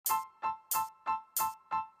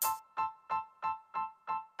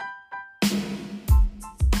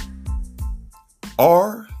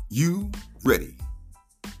Are you ready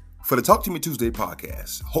for the Talk to Me Tuesday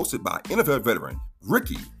podcast, hosted by NFL veteran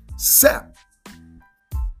Ricky Sapp?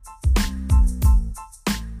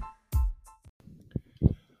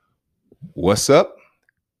 What's up?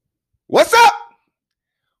 What's up?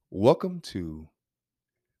 Welcome to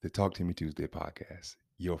the Talk to Me Tuesday podcast,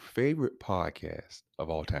 your favorite podcast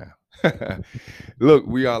of all time. Look,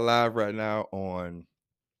 we are live right now on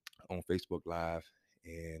Facebook Live,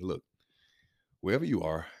 and look, wherever you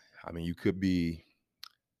are, I mean, you could be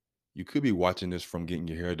watching this from getting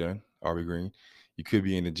your hair done, Aubrey Green. You could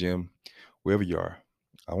be in the gym, wherever you are.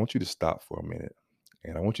 I want you to stop for a minute,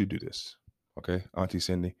 and I want you to do this, okay, Auntie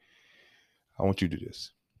Cindy. I want you to do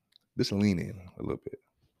this. Just lean in a little bit.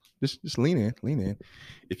 Just lean in.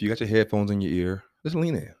 If you got your headphones in your ear, just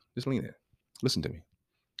lean in. Listen to me.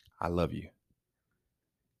 I love you.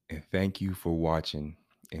 And thank you for watching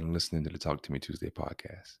and listening to the Talk to Me Tuesday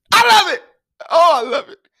podcast. I love it. Oh, I love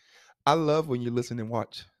it. I love when you listen and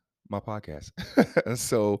watch my podcast.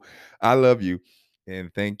 So I love you.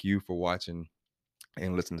 And thank you for watching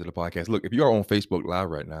and listening to the podcast. Look, if you are on Facebook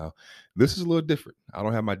Live right now, this is a little different. I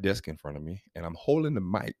don't have my desk in front of me, and I'm holding the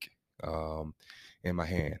mic in my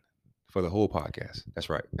hand for the whole podcast.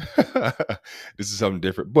 That's right. This is something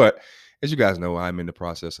different. But as you guys know, I'm in the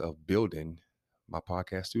process of building my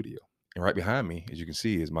podcast studio. And right behind me, as you can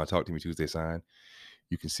see, is my Talk to Me Tuesday sign.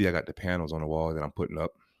 You can see I got the panels on the wall that I'm putting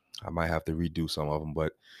up. I might have to redo some of them,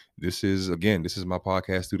 but this is my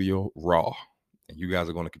podcast studio raw. And you guys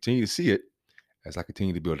are going to continue to see it as I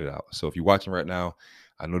continue to build it out. So if you're watching right now,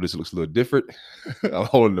 I know this looks a little different. I'm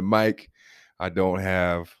holding the mic. I don't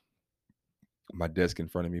have my desk in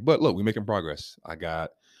front of me, but look, we're making progress. I got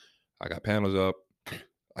panels up.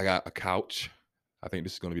 I got a couch. I think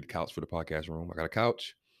this is going to be the couch for the podcast room. I got a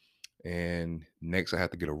couch, and next I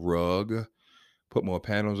have to get a rug, put more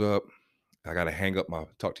panels up. I got to hang up my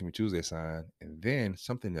Talk to Me Tuesday sign, and then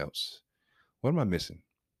something else. What am I missing?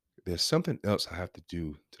 There's something else I have to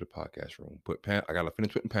do to the podcast room. I got to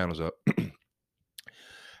finish putting panels up. I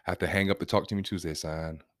have to hang up the Talk to Me Tuesday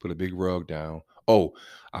sign, put a big rug down. Oh,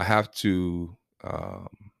 I have to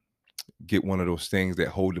get one of those things that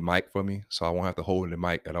hold the mic for me, so I won't have to hold the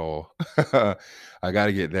mic at all. I got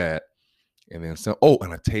to get that. And then some. Oh,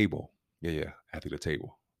 and a table. Yeah. I have to get a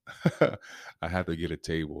table. I have to get a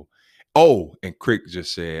table. Oh, and Crick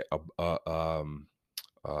just said a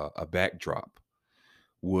backdrop,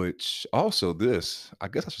 which also this, I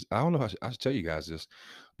guess I don't know if I should tell you guys this,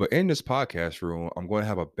 but in this podcast room, I'm going to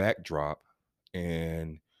have a backdrop,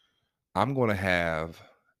 and I'm going to have,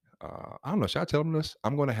 I don't know, should I tell them this?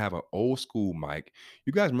 I'm going to have an old school mic.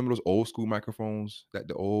 You guys remember those old school microphones that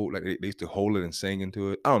they used to hold it and sing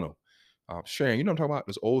into it? I don't know. Sharon, you know what I'm talking about?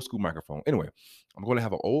 This old school microphone. Anyway, I'm going to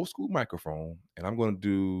have an old school microphone, and I'm going to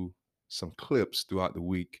do some clips throughout the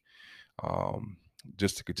week,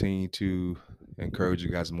 just to continue to encourage you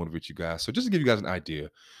guys and motivate you guys. So just to give you guys an idea,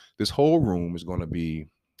 this whole room is going to be,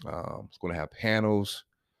 it's going to have panels.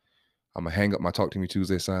 I'm going to hang up my Talk to Me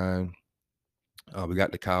Tuesday sign. We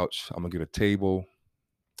got the couch. I'm going to get a table.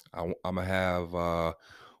 I'm going to have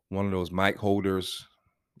one of those mic holders,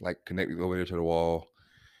 like connected over there to the wall,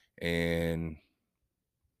 and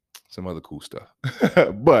some other cool stuff.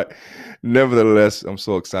 But nevertheless, I'm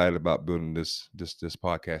so excited about building this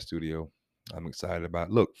podcast studio. I'm excited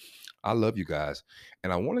about. Look, I love you guys,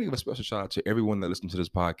 and I want to give a special shout out to everyone that listens to this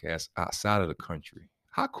podcast outside of the country.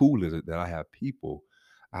 How cool is it that I have people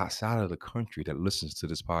outside of the country that listens to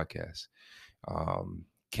this podcast?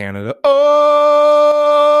 Canada.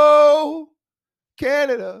 Oh,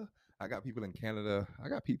 Canada. I got people in Canada. I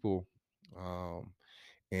got people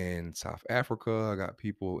in South Africa. I got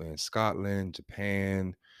people in Scotland,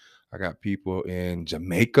 Japan. I got people in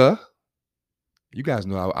Jamaica. You guys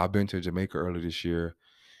know I've been to Jamaica earlier this year.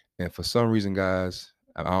 And for some reason, guys,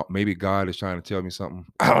 maybe God is trying to tell me something.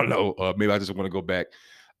 I don't know. Maybe I just want to go back.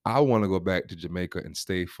 I want to go back to Jamaica and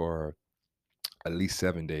stay for at least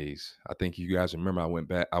 7 days. I think you guys remember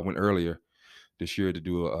I went earlier this year to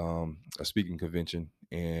do a speaking convention,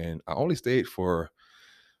 and I only stayed for,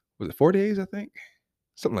 was it 4 days, I think?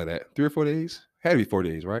 Something like that. 3 or 4 days. Had to be 4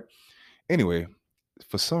 days, right? Anyway,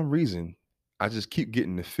 for some reason, I just keep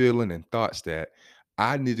getting the feeling and thoughts that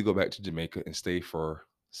I need to go back to Jamaica and stay for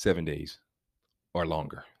 7 days or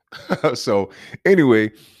longer. So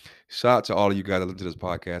anyway, shout out to all of you guys that listen to this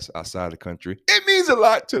podcast outside the country. It means a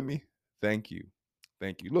lot to me. Thank you.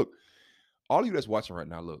 Look, all of you that's watching right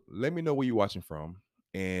now, look, let me know where you're watching from.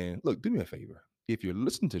 And look, do me a favor. If you're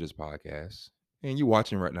listening to this podcast and you're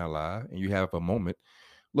watching right now live and you have a moment,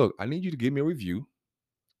 look, I need you to give me a review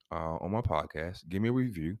on my podcast. Give me a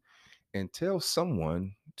review and tell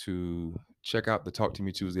someone to check out the Talk to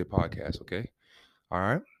Me Tuesday podcast, okay? All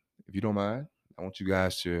right. If you don't mind, I want you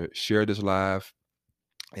guys to share this live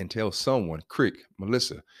and tell someone, Crick,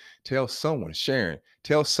 Melissa, tell someone, Sharon,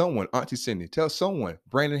 tell someone, Auntie Cindy, tell someone,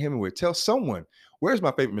 Brandon Hemingway, tell someone, where's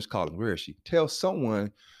my favorite Miss Collins? Where is she? Tell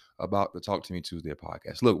someone about the Talk to Me Tuesday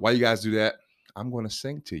podcast. Look, while you guys do that, I'm going to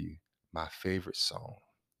sing to you my favorite song.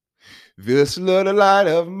 This little light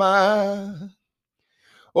of mine,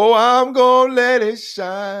 oh, I'm going to let it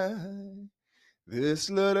shine. This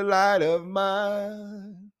little light of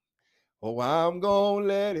mine, oh, I'm going to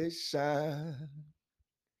let it shine.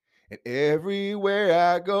 And everywhere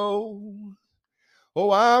I go,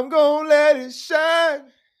 oh, I'm going to let it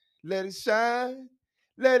shine. Let it shine.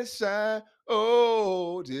 Let it shine.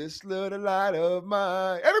 Oh, this little light of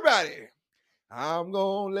mine. Everybody, I'm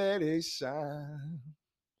going to let it shine.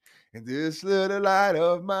 And this little light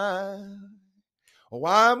of mine, oh,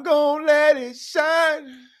 I'm going to let it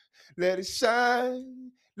shine. Let it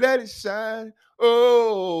shine. Let it shine.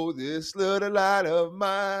 Oh, this little light of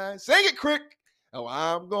mine. Sing it, Crick. Oh,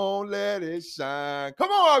 I'm going to let it shine. Come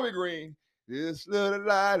on, Harvey Green. This little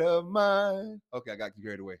light of mine. Okay, I got you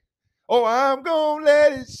carried away. Oh, I'm going to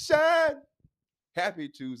let it shine. Happy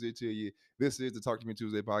Tuesday to you. This is the Talk to Me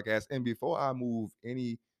Tuesday podcast. And before I move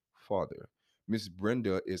any farther, Miss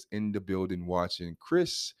Brenda is in the building watching.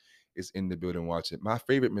 Chris is in the building watching. My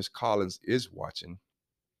favorite Miss Collins is watching.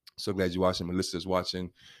 So glad you're watching. Melissa is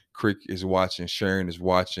watching. Crick is watching. Sharon is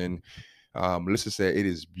watching. Melissa said it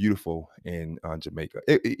is beautiful in Jamaica.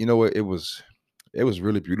 You know what? It was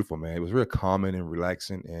really beautiful, man. It was really calming and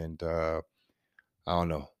relaxing. And I don't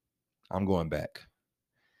know. I'm going back.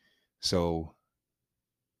 So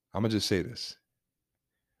I'm gonna just say this.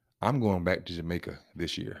 I'm going back to Jamaica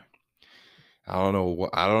this year. I don't know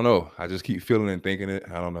what. I don't know. I just keep feeling and thinking it.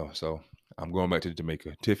 I don't know. So I'm going back to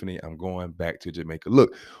Jamaica. Tiffany, I'm going back to Jamaica.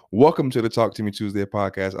 Look, welcome to the Talk to Me Tuesday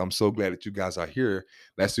podcast. I'm so glad that you guys are here.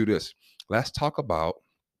 Let's do this. Let's talk about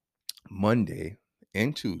Monday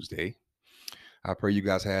and Tuesday. I pray you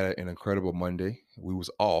guys had an incredible Monday. We was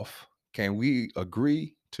off. Can we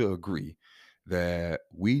agree that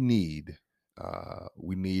we need a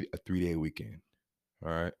 3-day weekend?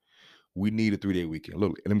 All right. We need a 3-day weekend.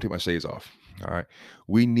 Look, let me take my shades off. All right.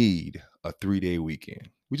 We need a 3-day weekend.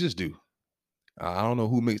 We just do. I don't know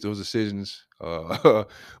who makes those decisions, but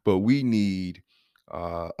we need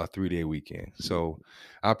a 3-day weekend. So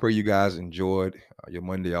I pray you guys enjoyed your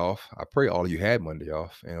Monday off. I pray all of you had Monday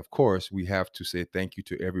off. And of course, we have to say thank you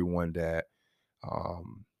to everyone that,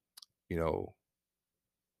 you know,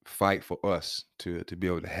 fight for us to be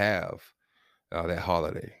able to have that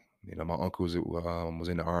holiday. You know, my uncle was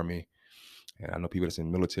in the Army, and I know people that's in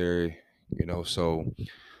the military, you know, so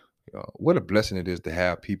what a blessing it is to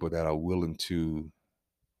have people that are willing to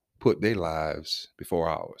put their lives before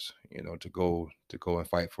ours, you know, to go and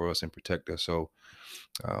fight for us and protect us. So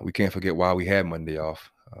we can't forget why we had Monday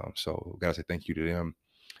off. So gotta say thank you to them.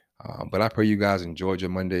 But I pray you guys enjoyed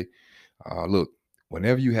your Monday. Look,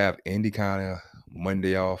 whenever you have any kind of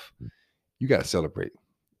Monday off, you got to celebrate,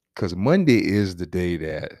 because Monday is the day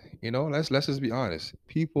that, you know, let's just be honest,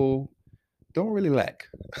 people don't really lack.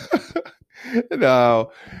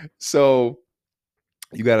 No, so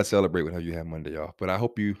you got to celebrate whenever you have Monday off. But I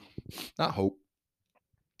hope you, not hope,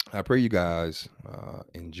 I pray you guys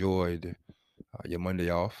enjoyed your Monday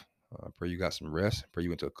off. I pray you got some rest. Pray you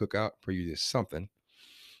went to a cookout. Pray you did something.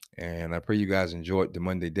 And I pray you guys enjoyed the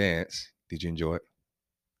Monday dance. Did you enjoy it?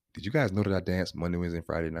 Did you guys know that I dance Monday, Wednesday, and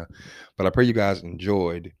Friday now? But I pray you guys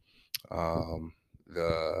enjoyed the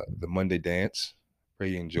Monday dance. Pray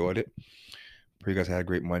you enjoyed it. Pray you guys had a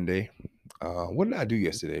great Monday. What did I do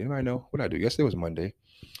yesterday? Anybody know what I do? Yesterday was Monday.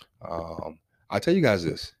 I'll tell you guys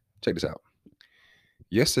this. Check this out.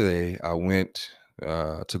 Yesterday, I went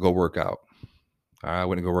to go work out. I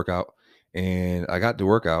went to go work out, and I got to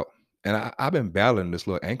work out, and I've been battling this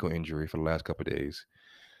little ankle injury for the last couple of days.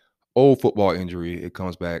 Old football injury. It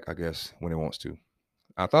comes back, I guess, when it wants to.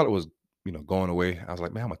 I thought it was, you know, going away. I was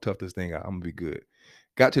like, man, I'm gonna tough this thing out. I'm gonna be good.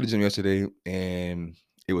 Got to the gym yesterday, and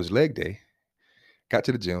it was leg day. Got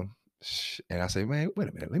to the gym, and I say, man, wait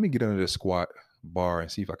a minute. Let me get under the squat bar and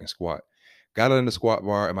see if I can squat. Got under the squat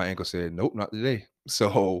bar, and my ankle said, nope, not today.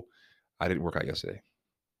 So I didn't work out yesterday.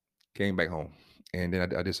 Came back home, and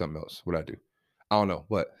then I did something else. What did I do? I don't know,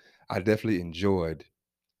 but I definitely enjoyed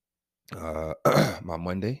my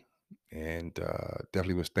Monday, and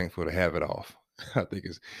definitely was thankful to have it off. I think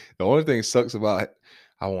it's the only thing sucks about it.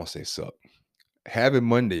 I won't say suck. Having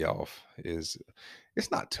Monday off is, it's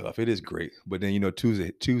not tough. It is great. But then, you know,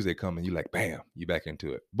 Tuesday coming, you like, bam, you back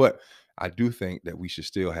into it. But I do think that we should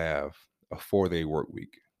still have a 4-day work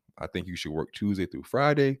week. I think you should work Tuesday through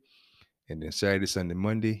Friday, and then Saturday, Sunday,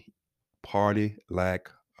 Monday, party like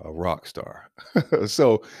a rock star.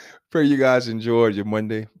 So pray you guys enjoyed your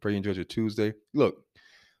Monday. Pray you enjoyed your Tuesday. Look,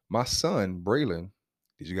 my son Braylon,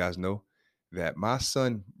 did you guys know that my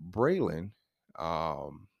son Braylon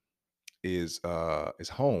um, is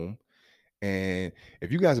home? And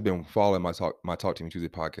if you guys have been following my Talk to Me Tuesday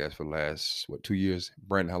podcast for the last 2 years,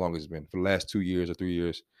 Brandon, how long has it been? For the last 2 years or 3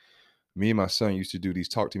 years, me and my son used to do these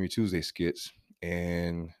Talk to Me Tuesday skits,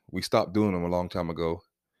 and we stopped doing them a long time ago.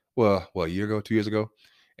 Well, a year ago, 2 years ago,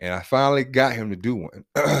 and I finally got him to do one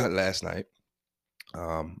last night.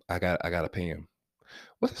 I got to pay him.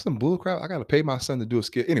 What's some bull crap? I got to pay my son to do a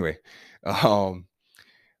skit anyway. Um,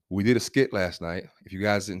 we did a skit last night. If you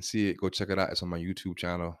guys didn't see it, go check it out. It's on my YouTube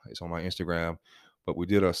channel. It's on my Instagram. But we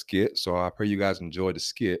did a skit, so I pray you guys enjoyed the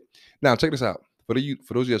skit. Now, check this out. For those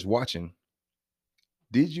of you that's watching,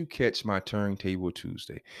 did you catch my Turntable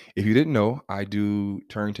Tuesday? If you didn't know, I do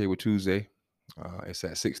Turntable Tuesday. It's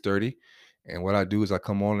at 6:30. And what I do is I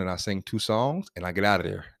come on and I sing 2 songs and I get out of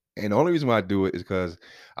there. And the only reason why I do it is because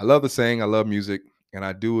I love to sing, I love music, and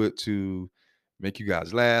I do it to make you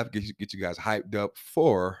guys laugh, get you guys hyped up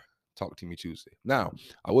for Talk to Me Tuesday. Now,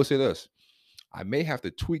 I will say this. I may have to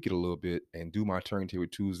tweak it a little bit and do my Turntable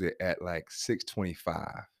Tuesday at like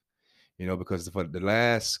 6:25. Because for the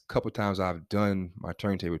last couple times I've done my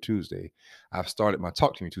Turntable Tuesday, I've started my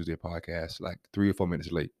Talk to Me Tuesday podcast like 3 or 4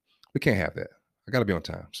 minutes late. We can't have that. I got to be on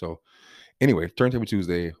time. So anyway, Turntable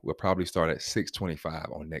Tuesday will probably start at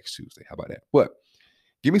 6:25 on next Tuesday. How about that? But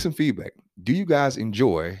give me some feedback. Do you guys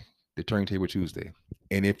enjoy the Turntable Tuesday?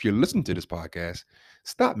 And if you're listening to this podcast,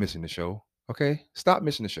 stop missing the show. Okay? Stop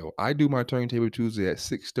missing the show. I do my Turntable Tuesday at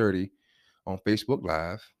 6:30 on Facebook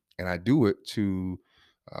Live, and I do it to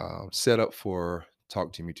set up for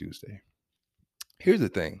Talk to Me Tuesday. Here's the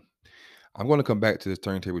thing. I'm going to come back to this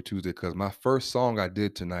Turntable Tuesday because my first song I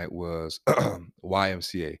did tonight was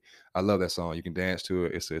YMCA. I love that song. You can dance to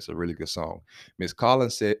it. It's a really good song. Miss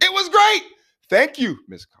Collins said, "It was great." Thank you,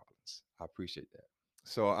 Miss Collins. I appreciate that.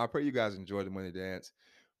 So I pray you guys enjoyed the Monday Dance.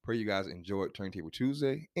 Pray you guys enjoyed Turntable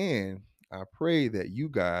Tuesday. And I pray that you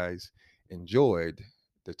guys enjoyed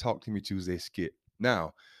the Talk to Me Tuesday skit.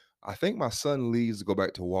 Now, I think my son leaves to go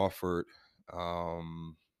back to Wofford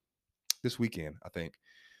this weekend, I think.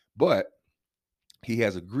 But he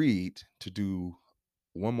has agreed to do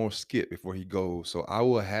one more skit before he goes. So I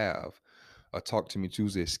will have a Talk to Me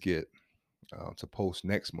Tuesday skit to post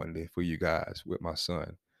next Monday for you guys with my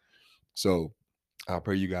son. So I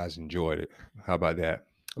pray you guys enjoyed it. How about that?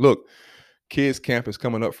 Look, kids camp is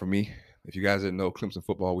coming up for me. If you guys didn't know, Clemson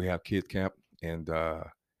football, we have kids camp, and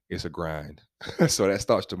it's a grind. So that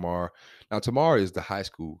starts tomorrow. Now, tomorrow is the high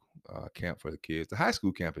school camp for the kids. The high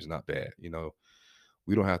school camp is not bad.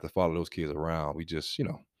 We don't have to follow those kids around. We just,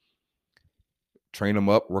 train them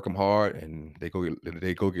up, work them hard, and they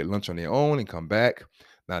go get lunch on their own and come back.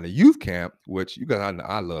 Now, the youth camp, which you guys,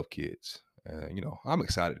 I love kids. I'm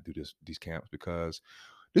excited to do these camps because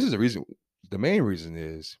this is the reason. The main reason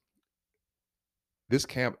is this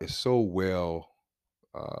camp is so well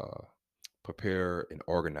prepared and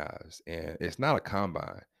organized, and it's not a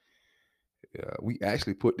combine. We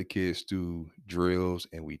actually put the kids through drills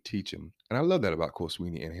and we teach them. And I love that about Coach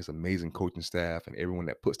Sweeney and his amazing coaching staff and everyone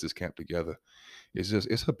that puts this camp together.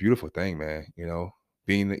 It's a beautiful thing, man.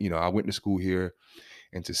 Being, I went to school here,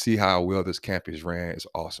 and to see how well this camp is ran is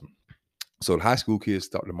awesome. So the high school kids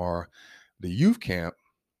start tomorrow. The youth camp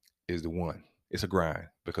is the one. It's a grind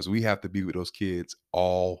because we have to be with those kids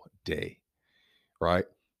all day, right?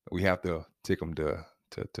 We have to take them to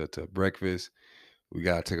breakfast. We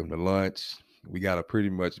got to take them to lunch. We got to pretty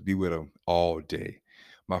much be with them all day.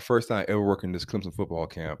 My first time ever working this Clemson football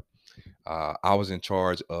camp, I was in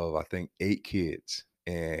charge of, I think, 8 kids.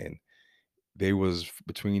 And they was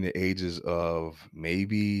between the ages of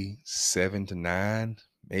maybe 7 to 9,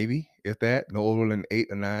 maybe, if that, no older than 8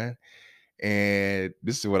 or 9. And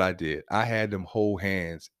this is what I did. I had them hold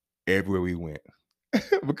hands everywhere we went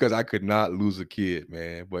because I could not lose a kid,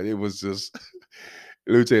 man. But it was just,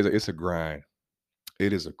 let me tell you, it's a grind.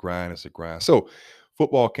 It is a grind. It's a grind. So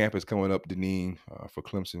football camp is coming up, Deneen, for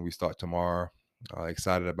Clemson. We start tomorrow.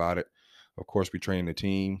 Excited about it. Of course, we train the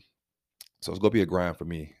team. So it's going to be a grind for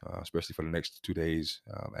me, especially for the next 2 days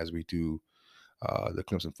as we do the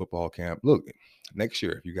Clemson football camp. Look, next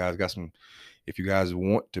year, if you guys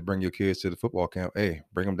want to bring your kids to the football camp, hey,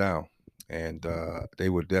 bring them down. And they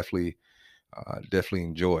would definitely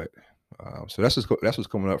enjoy it. So that's what's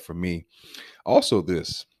coming up for me. Also,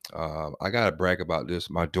 I got to brag about this.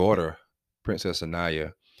 My daughter, Princess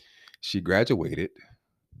Anaya, she graduated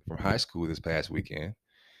from high school this past weekend.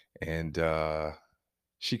 And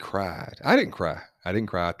She cried. I didn't cry. I didn't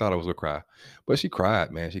cry. I thought I was gonna cry, but she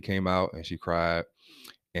cried, man. She came out and she cried,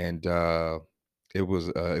 and it was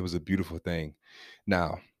a beautiful thing.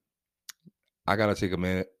 Now, I gotta take a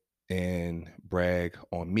minute and brag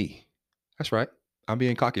on me. That's right. I'm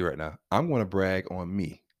being cocky right now. I'm gonna brag on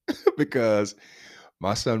me because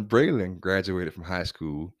my son Braylon graduated from high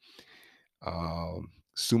school,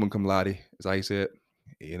 summa cum laude, as I said,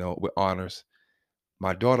 with honors.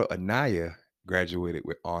 My daughter Anaya graduated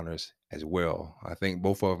with honors as well. I think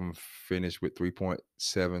both of them finished with 3.7,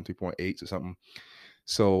 3.8 or something.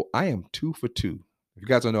 So I am 2 for 2. If you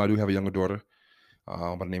guys don't know, I do have a younger daughter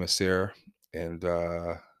by the name of Sarah, and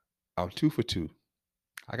I'm 2 for 2.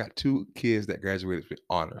 I got 2 kids that graduated with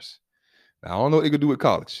honors. Now, I don't know what they could do with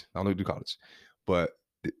college. I don't know what to do college, but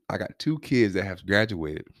I got 2 kids that have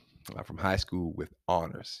graduated from high school with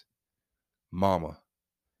honors. Mama,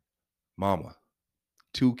 mama.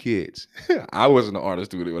 2 kids. I wasn't an honor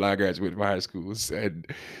student when I graduated from high school, and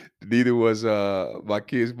neither was my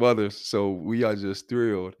kids' mothers. So we are just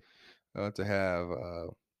thrilled to have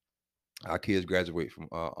our kids graduate from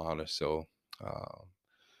honors. So uh,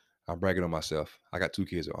 I'm bragging on myself. I got 2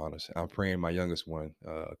 kids with honors. I'm praying my youngest one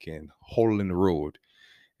can hold it in the road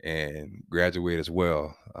and graduate as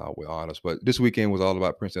well with honors. But this weekend was all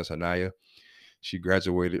about Princess Anaya. She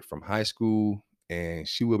graduated from high school and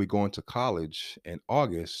she will be going to college in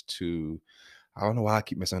August to, I don't know why I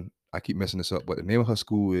keep messing this up, but the name of her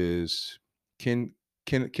school is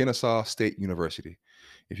Kennesaw State University.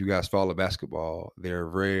 If you guys follow basketball, they're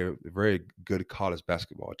a very, very good college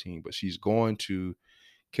basketball team. But she's going to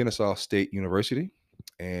Kennesaw State University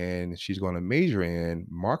and she's going to major in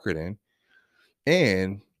marketing.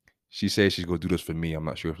 And she says she's going to do this for me. I'm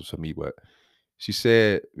not sure if it's for me, but she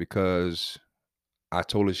said because I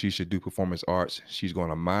told her she should do performance arts, she's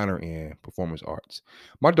going to minor in performance arts.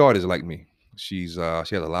 My daughter's like me. She has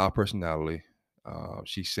a loud personality.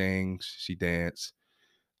 She sings, she dances,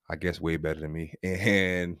 I guess way better than me.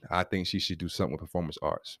 And I think she should do something with performance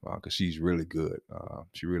arts because she's really good.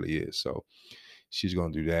 She really is. So she's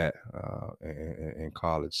going to do that in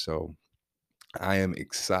college. So I am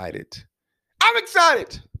excited. I'm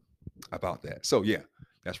excited about that. So yeah,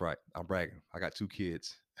 that's right. I'm bragging. I got 2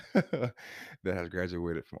 kids that has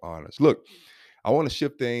graduated from honors. Look, I want to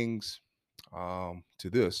shift things to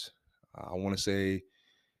this. I want to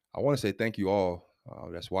say thank you all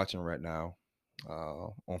that's watching right now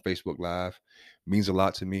on Facebook Live. It means a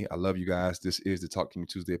lot to me. I love you guys. This is the Talk to Me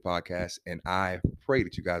Tuesday podcast, and I pray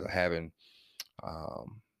that you guys are having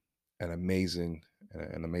um, an amazing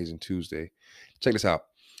Tuesday. Check this out.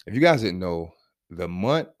 If you guys didn't know, the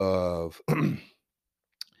month of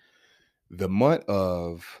the month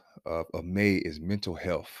of May is mental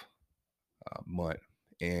health month,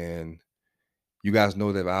 and you guys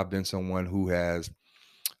know that I've been someone who has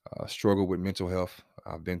struggled with mental health.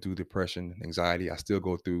 I've been through depression, anxiety. I still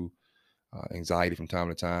go through anxiety from time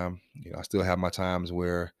to time. I still have my times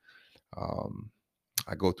where um,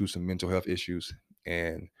 I go through some mental health issues,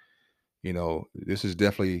 and this is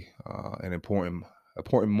definitely an important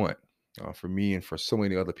month for me and for so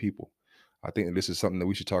many other people. I think that this is something that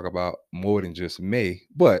we should talk about more than just May,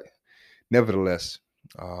 but nevertheless,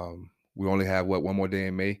 we only have one more day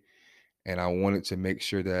in May, and I wanted to make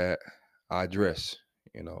sure that I address,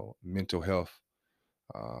 mental health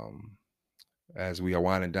um, as we are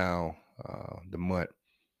winding down the month.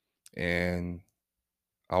 And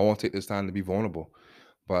I won't take this time to be vulnerable,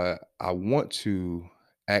 but I want to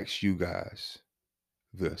ask you guys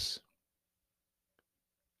this: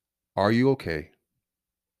 Are you okay?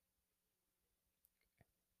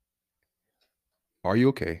 Are you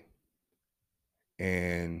okay?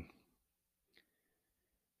 And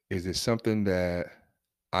is it something that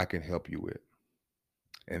I can help you with?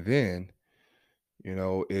 And then,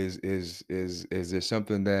 is there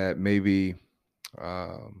something that maybe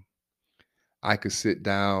um, I could sit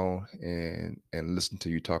down and listen to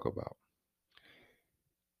you talk about?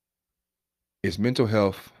 It's Mental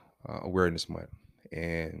Health Awareness Month,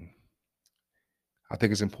 and I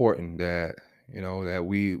think it's important that that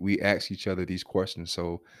we ask each other these questions.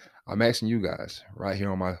 So I'm asking you guys right here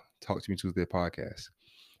on my Talk to Me Tuesday podcast.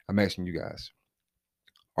 I'm asking you guys,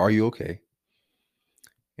 are you okay?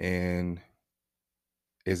 And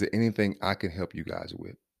is there anything I can help you guys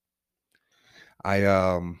with? I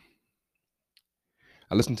I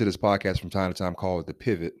listen to this podcast from time to time called The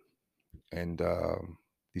Pivot, and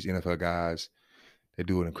these NFL guys, they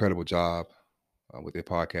do an incredible job with their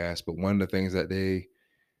podcast. But one of the things that they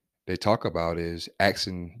talk about is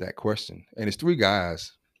asking that question, and it's 3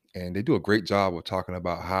 guys, and they do a great job of talking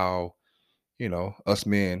about how us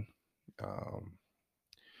men um,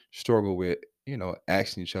 struggle with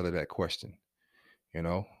asking each other that question. You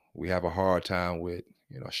know, we have a hard time with,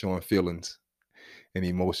 showing feelings and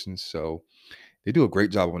emotions. So they do a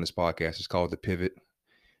great job on this podcast. It's called The Pivot.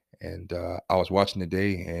 And I was watching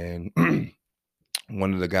today, and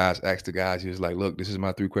one of the guys asked the guys, he was like, "Look, this is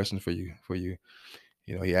my 3 questions for you.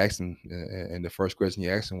 He asked him, and the first question he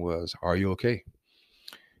asked him was, "Are you okay?"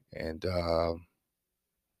 And the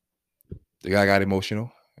guy got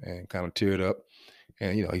emotional and kind of teared up,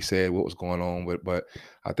 and he said what was going on. But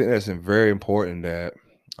I think that's very important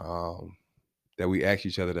um, that we ask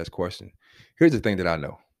each other that question. Here's the thing that I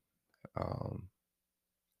know: um,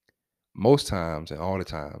 most times and all the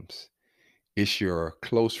times, it's your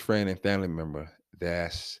close friend and family member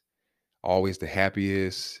that's always the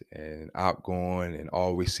happiest and outgoing and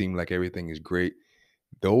always seem like everything is great.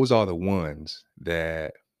 Those are the ones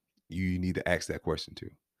that you need to ask that question to.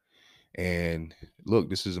 And look,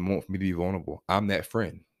 this is a moment for me to be vulnerable. I'm that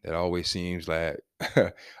friend that always seems like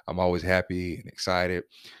I'm always happy and excited.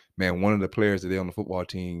 Man, one of the players today on the football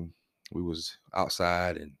team, we was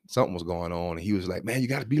outside and something was going on. And he was like, "Man, you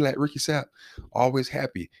got to be like Ricky Sapp, always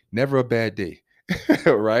happy, never a bad day."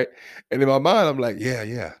 Right. And in my mind, I'm like, yeah,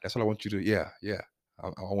 yeah, that's what I want you to. Yeah, yeah. I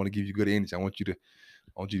want to give you good energy. I want you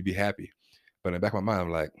to be happy. But in the back of my mind,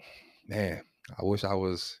 I'm like, man, I wish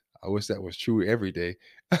that was true every day.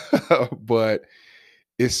 But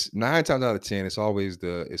it's 9 times out of 10, it's always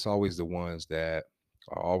the ones that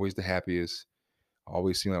are always the happiest,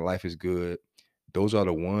 always seem like life is good. Those are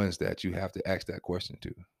the ones that you have to ask that question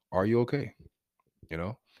to. Are you okay? You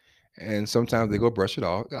know? And sometimes they go brush it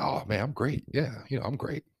off. Oh man, I'm great. Yeah, I'm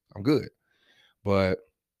great. I'm good. But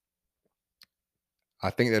I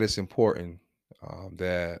think that it's important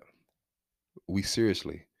that we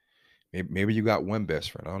seriously, maybe you got one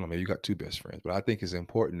best friend. I don't know, maybe you got two best friends, but I think it's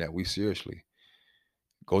important that we seriously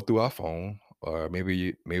go through our phone, or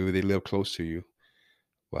maybe they live close to you.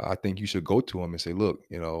 Well, I think you should go to them and say, look,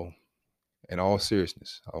 in all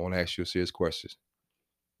seriousness, I want to ask you a serious question.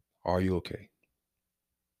 Are you okay?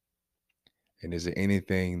 And is there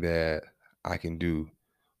anything that I can do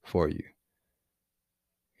for you?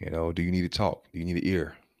 Do you need to talk? Do you need an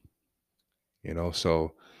ear?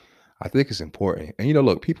 So I think it's important. And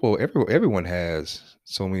look, everyone has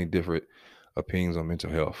so many different opinions on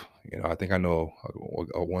mental health. I think I know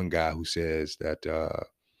one guy who says that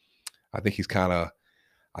I think he's kind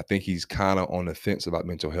of on the fence about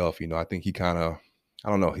mental health. I think I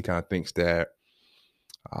don't know, he kind of thinks that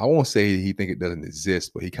I won't say he think it doesn't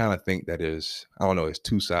exist, but he kind of think that there's, I don't know, it's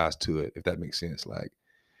two sides to it, if that makes sense. Like,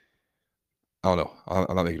 I don't know,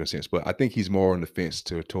 I'm not making no sense, but I think he's more on the fence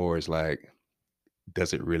towards like,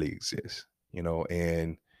 does it really exist?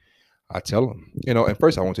 And I tell him, and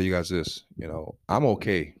first I want to tell you guys this, I'm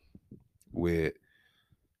okay with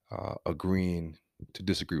agreeing to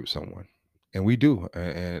disagree with someone. And we do.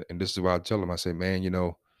 And this is what I tell him. I say, man,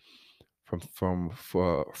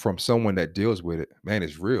 from someone that deals with it, man,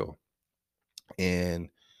 it's real. And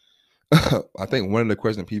I think one of the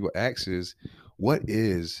questions people ask is, what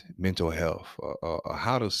is mental health?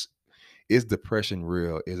 Is depression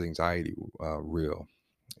real? Is anxiety real?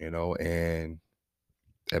 And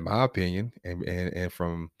in my opinion, and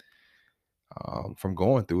from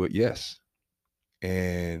going through it, yes.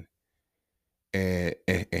 And and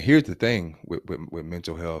here's the thing with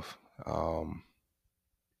mental health,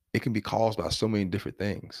 it can be caused by so many different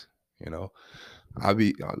things. You know,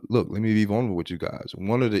 look. Let me be vulnerable with you guys.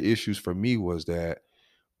 One of the issues for me was that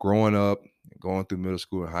growing up, going through middle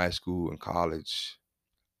school and high school and college,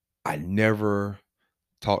 I never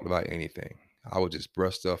talked about anything. I would just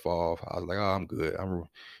brush stuff off. I was like, "Oh, I'm good.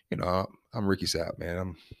 I'm Ricky Sapp, man.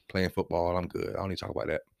 I'm playing football. I'm good. I don't need to talk about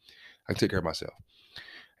that. I can take care of myself."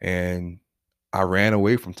 And I ran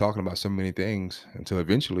away from talking about so many things until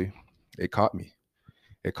eventually it caught me.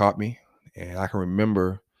 It caught me, and I can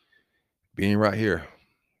remember being right here,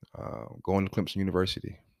 going to Clemson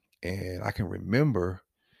University, and I can remember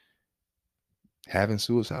having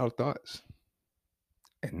suicidal thoughts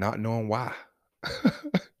and not knowing why.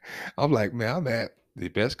 I'm like, man, I'm at the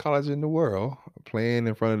best college in the world, playing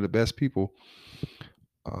in front of the best people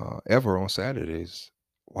ever on Saturdays.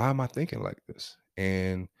 Why am I thinking like this?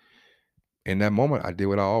 And in that moment, I did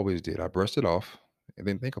what I always did. I brushed it off and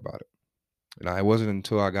didn't think about it. And it wasn't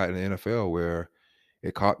until I got in the NFL where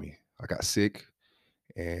it caught me. I got sick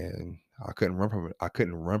and I couldn't run from it. I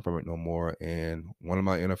couldn't run from it no more. And one of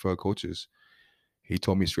my NFL coaches, he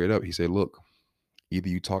told me straight up, he said, look, either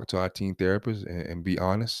you talk to our team therapist and be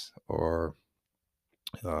honest, or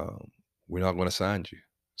we're not going to sign you.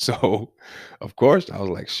 So, of course, I was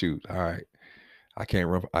like, shoot, all right, I can't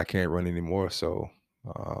run anymore. So,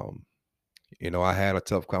 um, I had a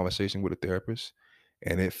tough conversation with a therapist,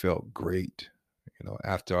 and it felt great.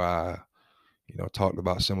 After I, talked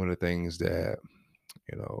about some of the things that,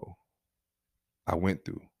 you know, I went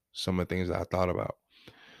through, some of the things that I thought about.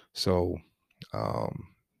 So, um,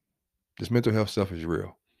 this mental health stuff is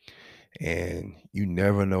real, and you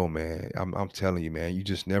never know, man. I'm telling you, man, you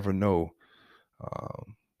just never know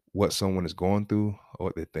um, what someone is going through or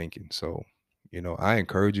what they're thinking. So, I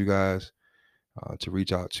encourage you guys to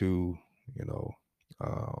reach out to, you know,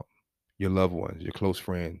 uh, your loved ones, your close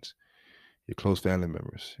friends, your close family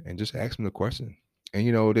members, and just ask them the question.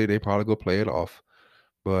 And they probably go play it off,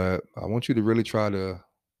 but I want you to really try to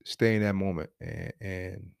stay in that moment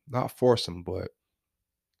and not force them, but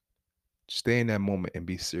stay in that moment and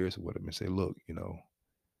be serious with them and say, look,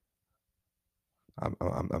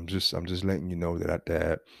 I'm just letting you know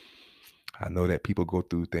that I know that people go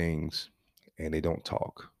through things and they don't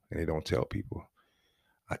talk and they don't tell people.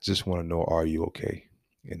 I just want to know, are you okay?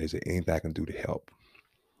 And is there anything I can do to help?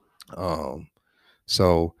 Um,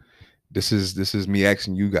 so this is me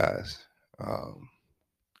asking you guys. Um,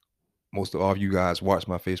 Most of all of you guys watch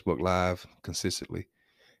my Facebook Live consistently,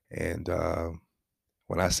 and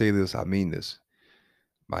when I say this, I mean this.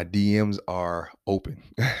 My DMs are open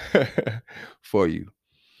for you.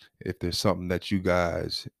 If there's something that you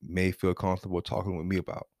guys may feel comfortable talking with me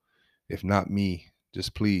about, if not me,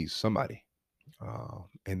 just please somebody,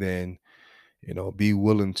 and then be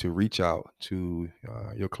willing to reach out to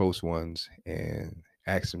your close ones and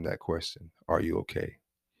ask them that question: are you okay?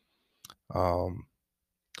 um,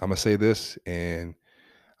 I'm gonna say this and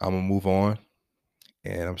I'm gonna move on,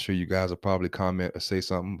 and I'm sure you guys will probably comment or say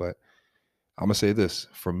something, but I'm gonna say this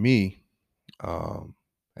for me. And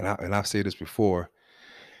I've said this before,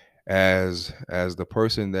 as the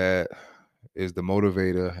person that is the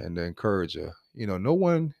motivator and the encourager. No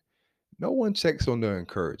one checks on the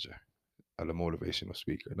encourager or the motivational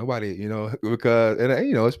speaker. Nobody, because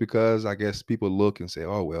it's because I guess people look and say,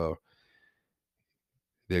 oh well,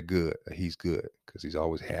 they're good. He's good because he's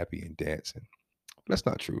always happy and dancing. That's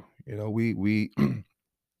not true. We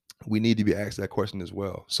we need to be asked that question as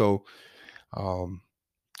well. So um,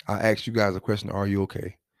 I asked you guys a question: are you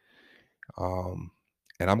okay? Um,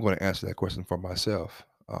 and I'm going to answer that question for myself.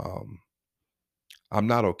 I'm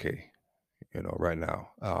not okay, right now.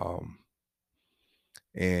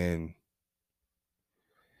 And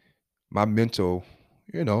my mental,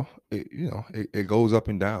 it goes up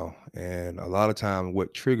and down. And a lot of time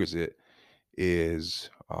what triggers it is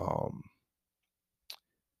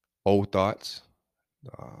old thoughts.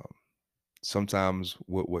 Um, Sometimes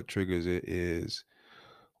what triggers it is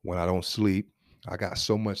when I don't sleep. I got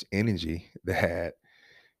so much energy that,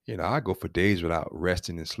 I go for days without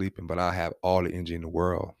resting and sleeping, but I have all the energy in the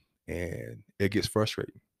world, and it gets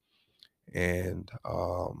frustrating. And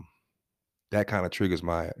that kind of triggers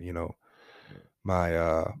my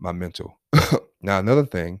mental. Now, another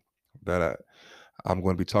thing that I'm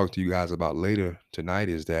going to be talking to you guys about later tonight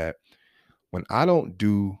is that when I don't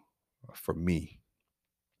do for me,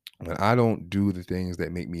 when I don't do the things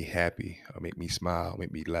that make me happy or make me smile,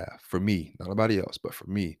 make me laugh, for me, not nobody else, but for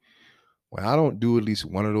me, when I don't do at least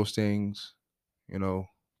one of those things, you know,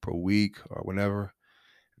 per week or whenever,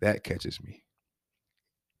 that catches me.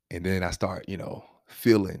 And then I start,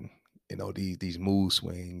 feeling, these mood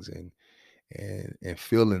swings and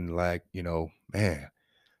feeling like, man,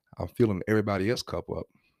 I'm filling everybody else's cup up,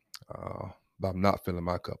 but I'm not filling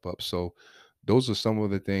my cup up. So those are some of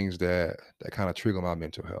the things that kind of trigger my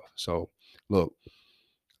mental health. So look,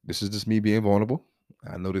 this is just me being vulnerable.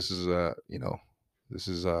 I know this is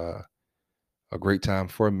a great time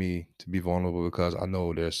for me to be vulnerable because I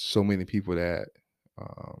know there's so many people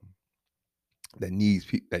um, that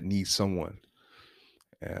need someone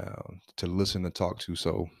to listen and talk to.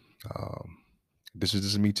 So um, this is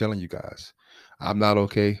just me telling you guys, I'm not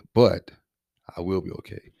okay, but I will be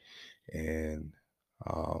okay. And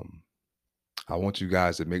um, I want you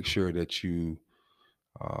guys to make sure that you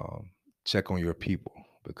um, check on your people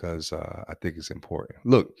because I think it's important.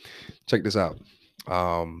 Look, check this out.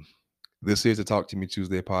 Um, this is the Talk to Me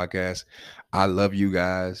Tuesday podcast. I love you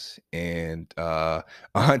guys. And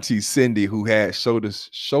Auntie Cindy, who had a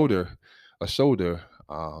shoulder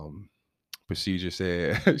procedure,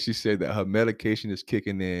 said she said that her medication is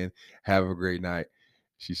kicking in. Have a great night.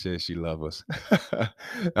 She says she love us.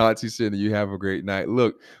 Auntie Cindy, you have a great night.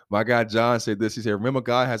 Look, my guy John said this. He said, remember,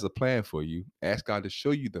 God has a plan for you. Ask God to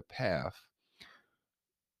show you the path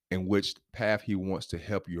in which path he wants to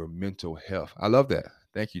help your mental health. I love that.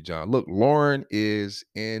 Thank you, John. Look, Lauren is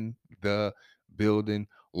in the building.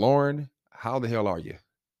 Lauren, how the hell are you?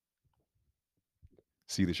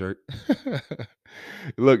 See the shirt?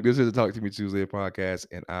 Look, this is the Talk to Me Tuesday podcast,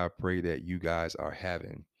 and I pray that you guys are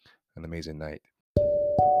having an amazing night.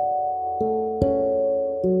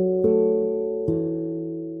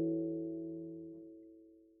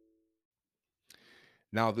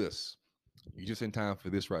 Now this, you just in time for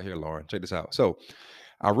this right here, Lauren. Check this out. So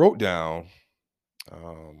I wrote down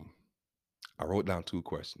 2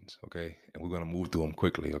 questions, okay? And we're going to move through them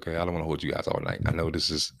quickly, okay? I don't want to hold you guys all night. I know this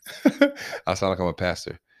is, I sound like I'm a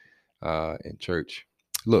pastor in church.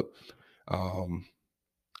 Look, I'm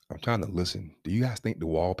trying to listen. Do you guys think the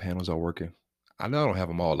wall panels are working? I know I don't have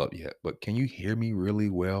them all up yet, but can you hear me really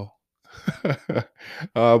well? But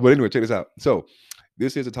anyway, check this out. So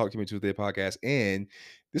this is a Talk to Me Tuesday podcast, and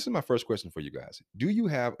this is my first question for you guys. Do you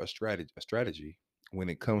have a strategy when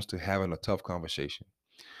it comes to having a tough conversation?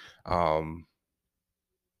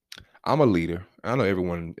 I'm a leader. I know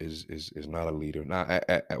everyone is not a leader. Now,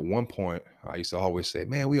 at one point, I used to always say,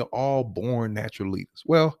 "Man, we are all born natural leaders."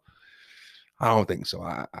 Well, I don't think so.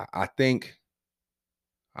 I think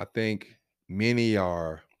many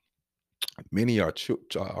are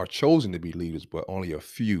chosen to be leaders, but only a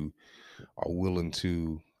few are willing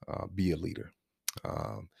to be a leader.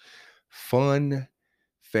 Fun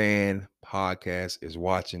Fan Podcast is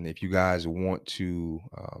watching. If you guys want to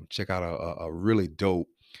check out a really dope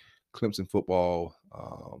Clemson football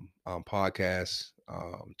podcast,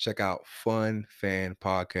 check out Fun Fan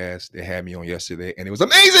Podcast. They had me on yesterday, and it was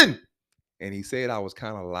amazing. And he said I was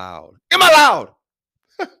kind of loud. Am I loud?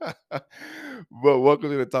 But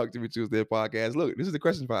welcome to the Talk to Me Tuesday podcast. Look, this is the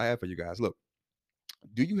question I have for you guys. Look,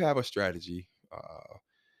 do you have a strategy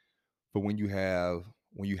for when you have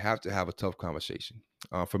to have a tough conversation?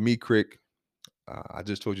 For me, Crick, I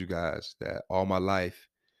just told you guys that all my life,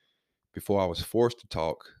 before I was forced to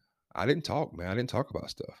talk, I didn't talk, man. I didn't talk about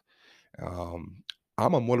stuff.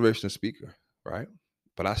 I'm a motivational speaker, right?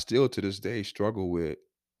 But I still, to this day, struggle with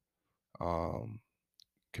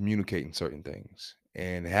communicating certain things,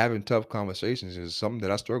 and having tough conversations is something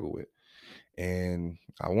that I struggle with. And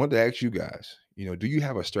I wanted to ask you guys, do you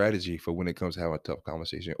have a strategy for when it comes to having a tough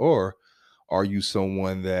conversation, or are you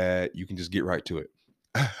someone that you can just get right to it?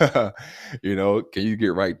 Can you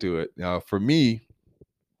get right to it? Now, for me,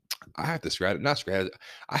 I have to not strategy.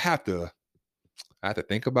 I have to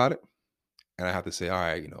think about it, and I have to say, all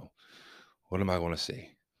right, what am I going to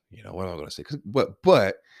say? What am I going to say?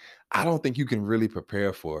 But I don't think you can really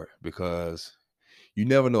prepare for it, because you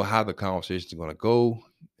never know how the conversation is going to go,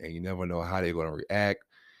 and you never know how they're going to react.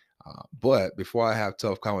 But before I have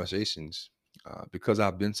tough conversations, because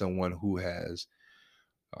I've been someone who has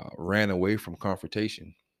ran away from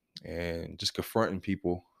confrontation and just confronting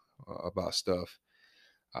people about stuff,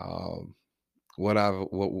 what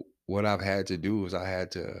I've had to do is I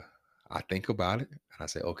think about it, and I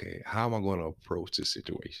say, okay, how am I going to approach this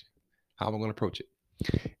situation? How am I going to approach it?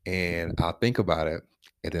 And I'll think about it,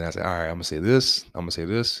 and then I say, all right, I'm gonna say this, I'm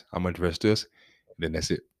gonna address this, and then that's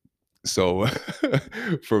it. So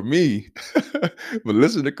for me,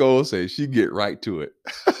 Melissa Nicole says she get right to it.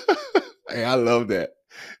 Hey, I love that.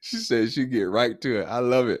 She says she get right to it. I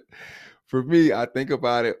love it. For me, I think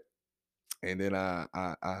about it, and then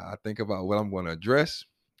I think about what I'm going to address,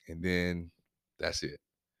 and then that's it.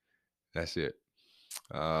 That's it.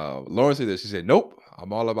 Lauren said that. She said, nope,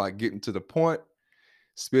 I'm all about getting to the point,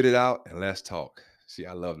 spit it out, and let's talk. See,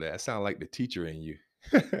 I love that. I sound like the teacher in you.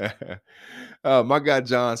 My guy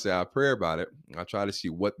John said, I pray about it. I try to see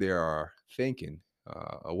what they are thinking,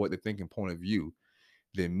 or what they're thinking point of view,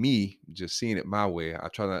 than me just seeing it my way. I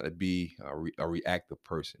try not to be a reactive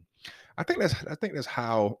person. I think that's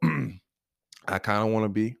how I kind of want to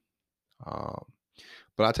be.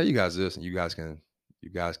 But I'll tell you guys this, and you guys can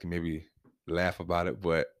maybe laugh about it,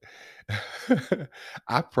 but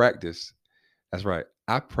I practice. That's right.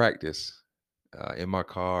 I practice in my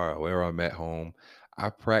car or wherever I'm at home. I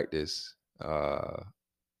practice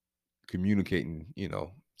communicating,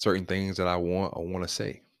 certain things that I want to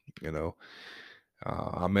say.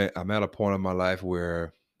 I'm at a point in my life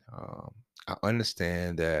where I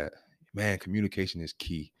understand that, man, communication is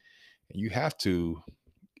key, and you have to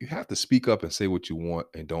speak up and say what you want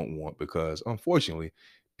and don't want, because unfortunately,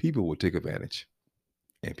 people will take advantage,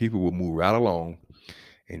 and people will move right along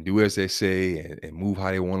and do as they say, and move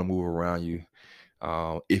how they want to move around you,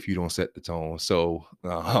 if you don't set the tone. So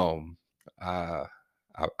I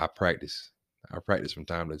practice. I practice from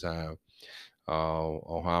time to time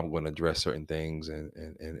on how I'm going to address certain things and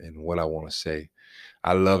what I want to say.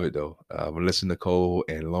 I love it though. Melissa Nicole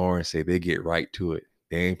and Lauren say they get right to it.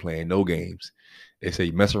 They ain't playing no games. They say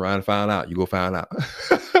you mess around and find out. You go find out.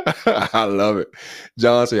 I love it.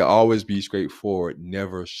 John said always be straightforward,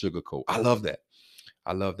 never sugarcoat. I love that.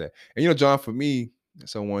 I love that. And John, for me,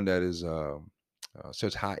 someone that is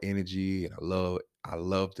such high energy, and I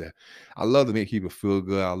love to make people feel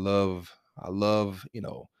good. I love,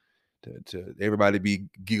 to everybody be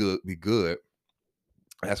good.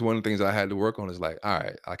 That's one of the things I had to work on is like, all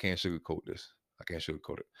right, I can't sugarcoat this. I can't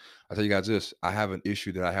sugarcoat it. I tell you guys this, I have an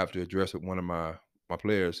issue that I have to address with one of my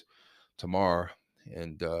players tomorrow.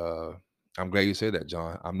 And I'm glad you said that,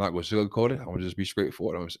 John. I'm not going to sugarcoat it. I'm going to just be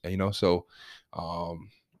straightforward. So, um,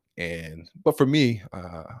 but for me,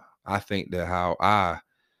 I think that how I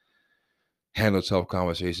handle tough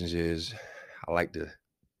conversations is I like to,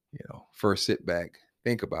 first sit back,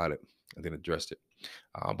 think about it, and then address it.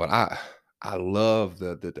 But I love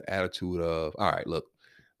the attitude of, all right, look,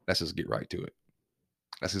 let's just get right to it.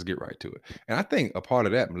 Let's just get right to it. And I think a part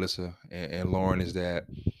of that, Melissa and Lauren, is that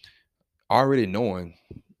already knowing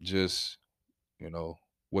just, you know,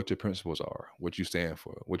 what your principles are, what you stand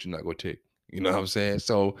for, what you're not going to take. You know what I'm saying?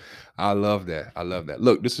 So I love that. I love that.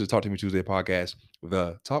 Look, this is the Talk to Me Tuesday podcast,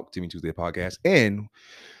 the Talk to Me Tuesday podcast. And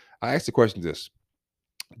I asked the question this: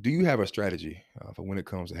 do you have a strategy for when it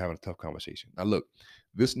comes to having a tough conversation? Now, look,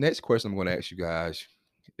 this next question I'm going to ask you guys,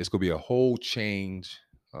 it's going to be a whole change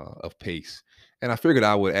of pace. And I figured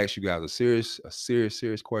I would ask you guys a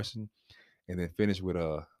serious question, and then finish with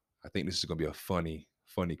I think this is going to be a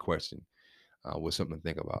funny question with something to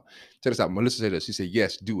think about. Check this out. Melissa said this. She said,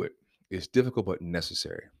 yes, do it. It's difficult but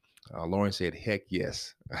necessary. Lauren said, heck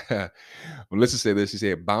yes. Melissa said this. She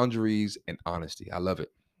said, boundaries and honesty. I love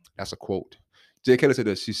it. That's a quote. Jay Kelly said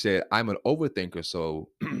this. She said, I'm an overthinker. So,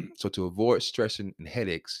 so to avoid stressing and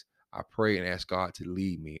headaches, I pray and ask God to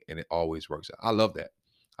lead me, and it always works out. I love that.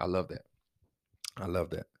 I love that. I love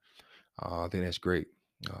that. I think that's great.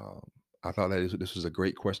 I thought that this was a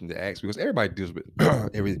great question to ask because everybody deals with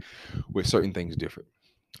with certain things different.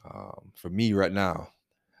 For me right now,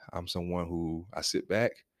 I'm someone who I sit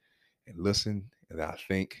back and listen, and then I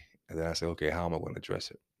think, and then I say, okay, how am I going to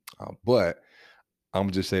address it? But I'm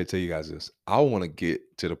just saying, tell you guys this: I want to get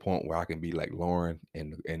to the point where I can be like Lauren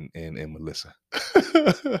and Melissa.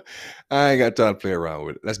 I ain't got time to play around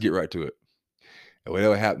with it. Let's get right to it. And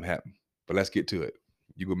whatever happened, happened. But let's get to it.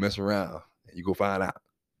 You go mess around, and you go find out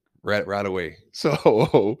right away.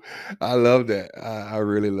 So I love that. I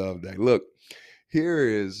really love that. Look, here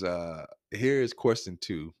is question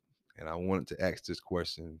 2, and I wanted to ask this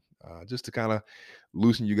question just to kind of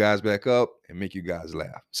loosen you guys back up and make you guys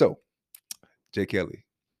laugh. So, Jay Kelly,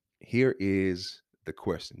 here is the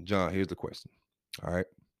question. John, here's the question. All right.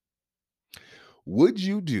 Would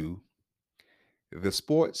you do the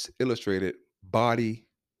Sports Illustrated body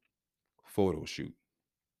photo shoot?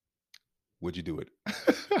 Would you do it?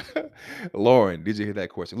 Lauren, did you hear that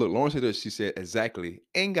question? Look, Lauren said this. She said, exactly.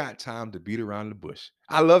 Ain't got time to beat around the bush.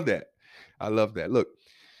 I love that. I love that. Look,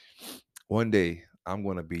 one day I'm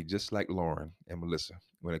going to be just like Lauren and Melissa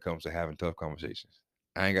when it comes to having tough conversations.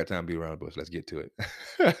 I ain't got time to beat around the bush. Let's get to it.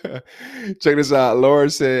 Check this out. Lauren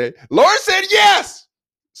said yes.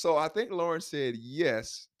 So I think Lauren said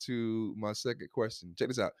yes to my second question. Check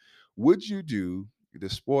this out. Would you do the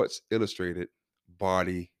Sports Illustrated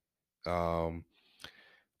body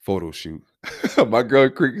photo shoot? My girl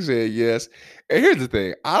Creek said yes. And here's the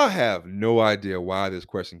thing: I have no idea why this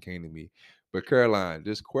question came to me, but Caroline,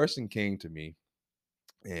 this question came to me,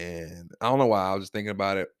 and I don't know why. I was just thinking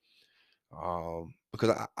about it,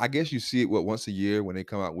 because I guess you see it once a year when they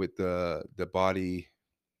come out with the body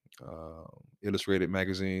illustrated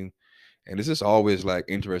magazine, and it's just always like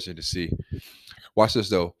interesting to see. Watch this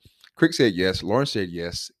though. Crick said yes. Lauren said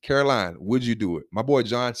yes. Caroline, would you do it? My boy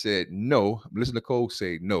John said no. Melissa Nicole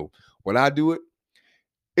said no. Will I do it?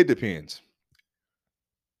 It depends.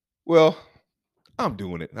 Well, I'm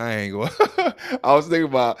doing it. I ain't going. I was thinking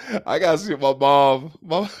about I gotta see my mom.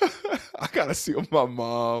 I gotta see my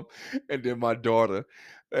mom and then my daughter.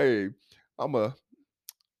 Hey, I'm a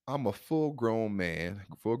full grown man,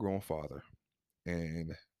 full grown father,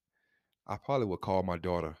 and I probably would call my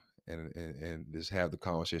daughter and just have the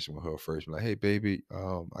conversation with her first. Be like, hey, baby,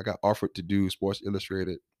 I got offered to do Sports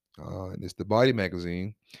Illustrated, and it's the body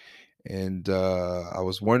magazine, and I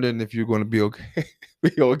was wondering if you're going to be okay,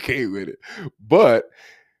 be okay with it. But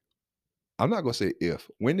I'm not going to say if.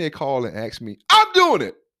 When they call and ask me, I'm doing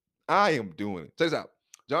it. I am doing it. Check this out.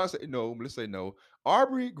 John said no. Melissa said no.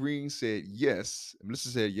 Aubrey Green said yes. Melissa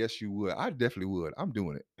said yes, you would. I definitely would. I'm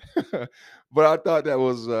doing it. But I thought that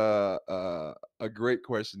was a great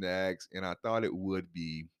question to ask, and I thought it would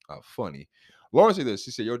be funny. Lauren said this.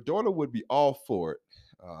 She said your daughter would be all for it.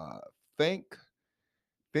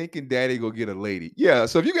 Thinking daddy go get a lady. Yeah.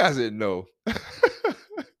 So if you guys didn't know,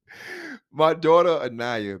 my daughter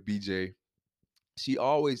Anaya BJ, she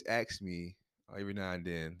always asks me every now and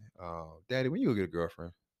then, Daddy, when you go get a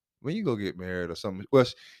girlfriend? When you go get married or something? Well,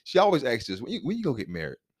 she always asks this, when you go get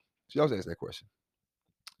married? She always asks that question.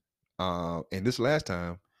 And this last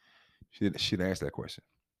time, she didn't ask that question.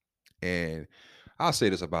 And I'll say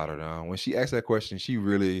this about her now. When she asks that question, she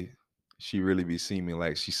really be seeming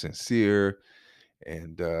like she's sincere.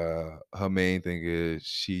 And her main thing is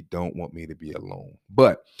she don't want me to be alone.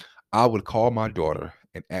 But I would call my daughter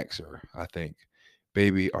and ask her, I think,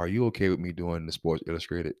 baby, are you okay with me doing the Sports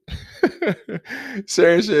Illustrated?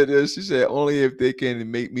 Sarah said this. She said, only if they can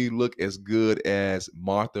make me look as good as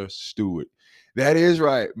Martha Stewart. That is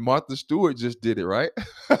right. Martha Stewart just did it, right?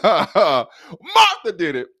 Martha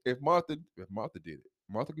did it. If Martha did it,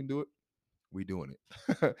 Martha can do it. We doing it.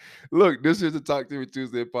 Look, this is the Talk to Me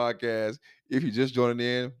Tuesday podcast. If you're just joining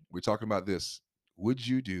in, we're talking about this. Would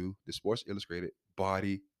you do the Sports Illustrated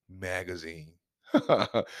Body Magazine?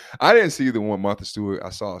 I didn't see the one Martha Stewart. I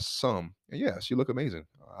saw some, and yeah, she looked amazing.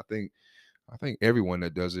 I think everyone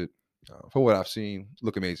that does it, from what I've seen,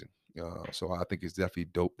 look amazing. So I think it's definitely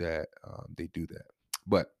dope that they do that.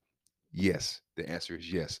 But yes, the answer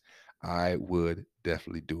is yes. I would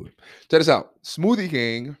definitely do it. Check this out. Smoothie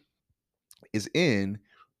King is in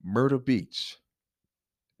Myrtle Beach.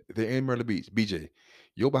 They're in Myrtle Beach. BJ,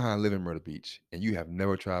 you're behind live in Myrtle Beach, and you have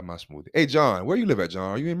never tried my smoothie. Hey, John, where you live at, John?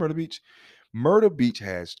 Are you in Myrtle Beach? Myrtle Beach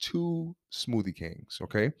has two Smoothie Kings,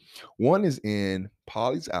 okay? One is in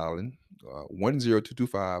Polly's Island,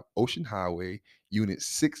 10225 Ocean Highway, Unit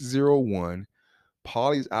 601,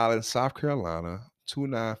 Polly's Island, South Carolina,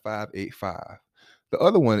 29585. The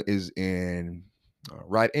other one is in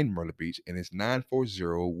right in Myrtle Beach, and it's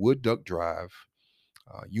 940 Wood Duck Drive,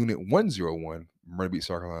 Unit 101,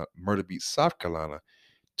 Myrtle Beach, South Carolina,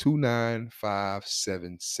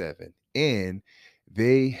 29577. And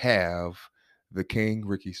they have the King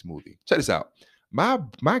Ricky smoothie. Check this out. My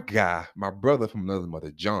guy, my brother from another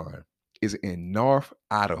mother, John, is in North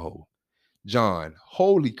Idaho. John,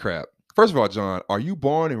 holy crap. First of all, John, are you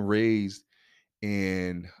born and raised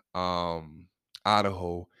in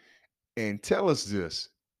Idaho? And tell us this.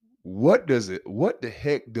 What the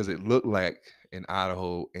heck does it look like in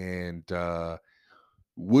Idaho? And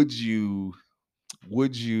would you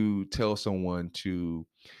tell someone to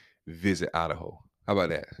visit Idaho? How about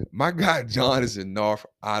that? My guy John is in North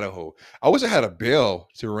Idaho. I wish I had a bell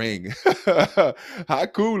to ring. How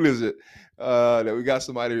cool is it that we got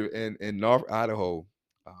somebody in North Idaho?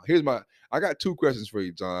 I got two questions for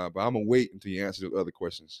you, John, but I'm gonna wait until you answer the other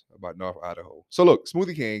questions about North Idaho. So look,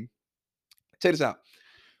 Smoothie King, check this out.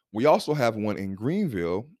 We also have one in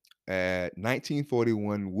Greenville at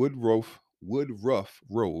 1941 Woodruff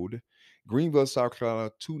Road, Greenville, South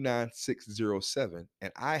Carolina, 29607.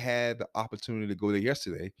 And I had the opportunity to go there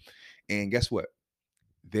yesterday. And guess what?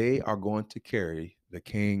 They are going to carry the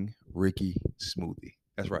King Ricky smoothie.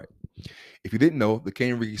 That's right. If you didn't know, the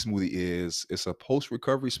King Ricky smoothie it's a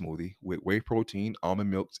post-recovery smoothie with whey protein,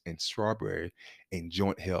 almond milks, and strawberry and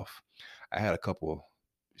joint health. I had a couple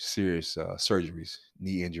serious surgeries,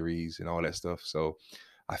 knee injuries, and all that stuff. So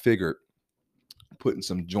I figured putting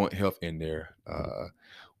some joint health in there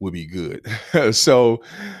would be good. So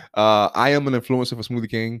I am an influencer for Smoothie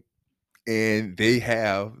King, and they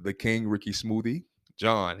have the King Ricky smoothie.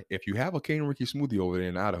 John, if you have a King Ricky smoothie over there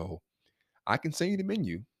in Idaho, I can send you the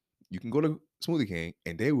menu. You can go to Smoothie King,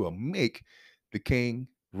 and they will make the King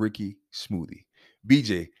Ricky smoothie.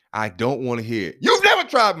 BJ, I don't want to hear it. You've never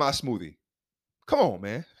tried my smoothie. Come on,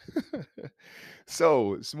 man.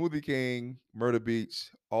 So, Smoothie King, Myrtle Beach,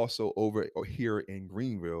 also over here in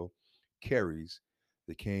Greenville, carries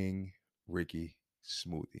the King Ricky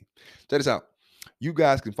smoothie. Check this out. You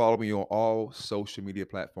guys can follow me on all social media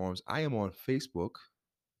platforms. I am on Facebook,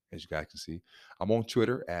 as you guys can see. I'm on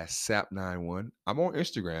Twitter as SAP91. I'm on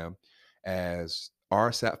Instagram as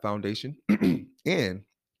RSAP Foundation. And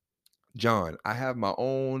John, I have my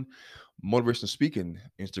own motivational speaking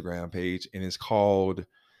Instagram page, and it's called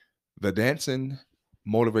The Dancing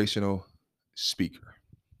Motivational Speaker.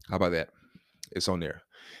 How about that? It's on there.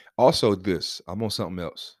 Also, I'm on something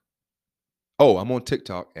else. Oh, I'm on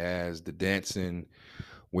TikTok as the Dancing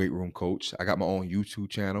Weight Room Coach. I got my own YouTube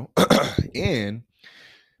channel. And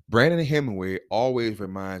Brandon Hemingway always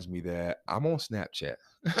reminds me that I'm on Snapchat.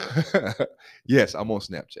 Yes, I'm on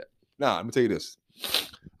Snapchat. Now, let me tell you this.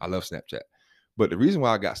 I love Snapchat. But the reason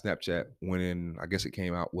why I got Snapchat when I guess it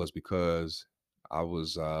came out was because I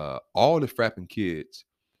was all the frapping kids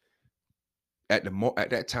at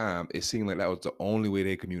that time. It seemed like that was the only way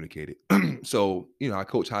they communicated. So I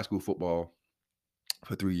coached high school football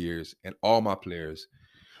for 3 years, and all my players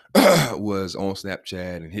was on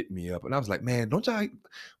Snapchat and hit me up, and I was like, man,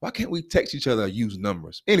 why can't we text each other or use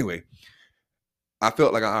numbers? Anyway, I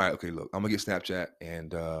felt like, all right, okay, look, I'm gonna get Snapchat,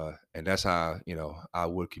 and that's how I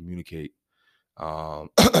would communicate um,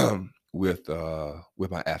 with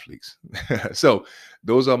my athletes. So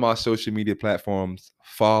those are my social media platforms.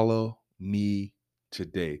 Follow me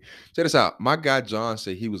today. Check this out. My guy John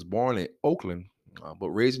said he was born in Oakland, but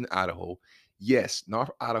raised in Idaho. Yes,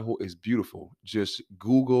 North Idaho is beautiful. Just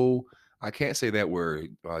Google. I can't say that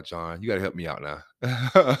word, John. You got to help me out now.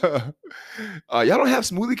 Y'all don't have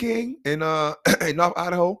Smoothie King in in North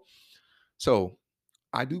Idaho, so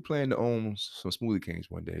I do plan to own some Smoothie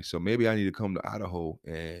Kings one day. So maybe I need to come to Idaho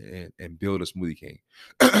and build a Smoothie King.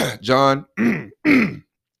 John,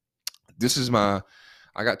 this is I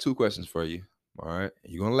got 2 questions for you. All right.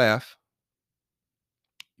 You're going to laugh.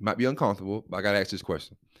 You might be uncomfortable, but I got to ask this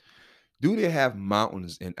question. Do they have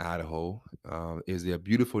mountains in Idaho? Is there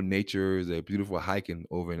beautiful nature? Is there beautiful hiking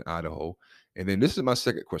over in Idaho? And then this is my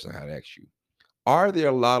second question I had to ask you. Are there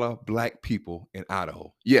a lot of Black people in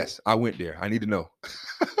Idaho? Yes, I went there. I need to know.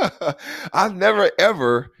 I've never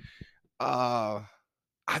ever, uh,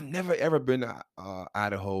 I've never ever been to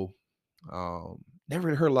Idaho. Never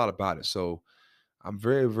really heard a lot about it, so I'm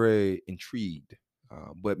very, very intrigued.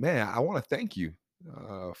 But man, I want to thank you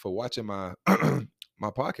for watching my my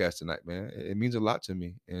podcast tonight, man. It means a lot to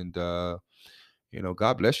me, and God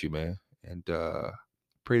bless you, man. And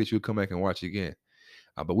pray that you'll come back and watch again.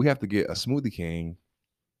 But we have to get a Smoothie King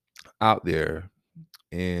out there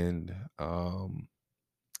in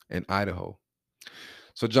Idaho.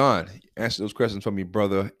 So, John, answer those questions for me,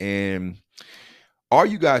 brother. And are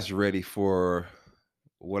you guys ready for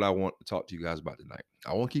what I want to talk to you guys about tonight?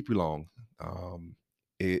 I won't keep you long.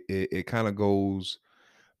 It kind of goes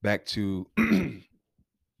back to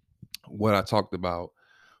what I talked about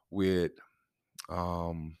with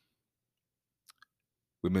um,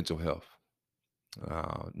 mental health.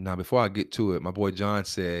 Now, before I get to it, my boy John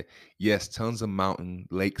said, yes, tons of mountain,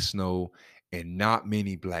 lake, snow, and not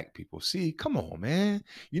many Black people. See, come on, man.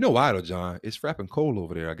 You know why though, John? It's frapping cold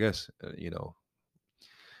over there, I guess. I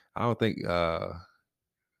don't think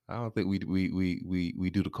we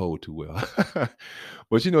do the cold too well.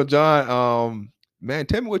 But John, man,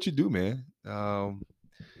 tell me what you do, man.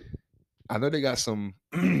 I know they got some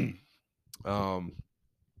um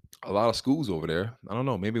a lot of schools over there. I don't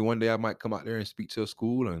know. Maybe one day I might come out there and speak to a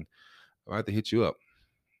school, and I have to hit you up.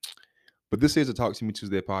 But this is a Talk to Me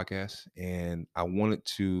Tuesday podcast, and I wanted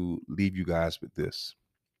to leave you guys with this.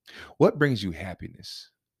 What brings you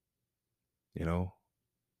happiness?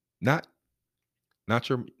 Not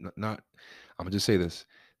your not I'm gonna just say this.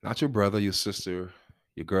 Not your brother, your sister,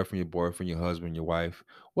 your girlfriend, your boyfriend, your husband, your wife.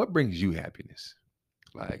 What brings you happiness?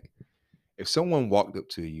 Like if someone walked up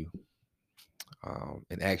to you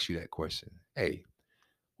and asked you that question, hey,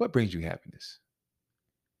 what brings you happiness?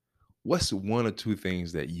 What's 1 or 2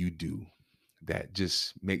 things that you do that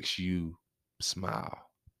just makes you smile,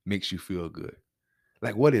 makes you feel good?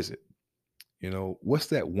 Like, what is it? What's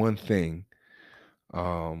that one thing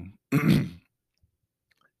um,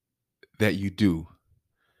 that you do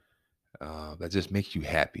that just makes you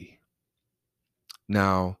happy?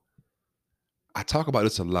 Now, I talk about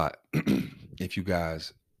this a lot if you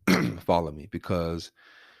guys follow me, because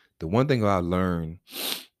the one thing I learned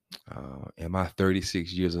in my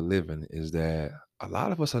 36 years of living is that a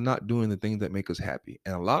lot of us are not doing the things that make us happy,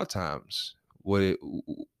 and a lot of times what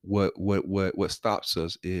stops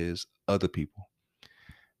us is other people,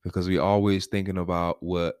 because we always thinking about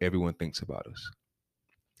what everyone thinks about us.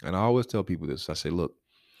 And I always tell people this. I say, look,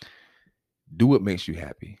 do what makes you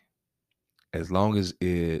happy, as long as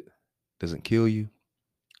it doesn't kill you,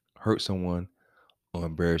 hurt someone, or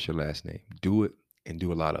embarrass your last name. Do it, and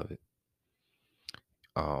do a lot of it.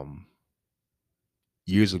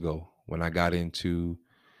 Years ago, when I got into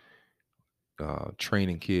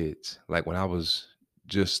training kids, like when I was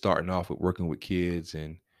just starting off with working with kids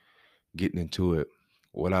and getting into it,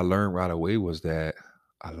 what I learned right away was that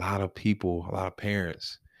a lot of people, a lot of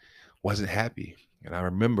parents wasn't happy. And I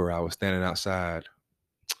remember I was standing outside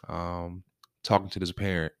talking to this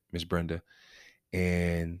parent, Miss Brenda,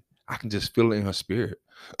 and I can just feel it in her spirit.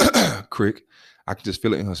 Crick, I can just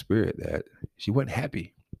feel it in her spirit that she wasn't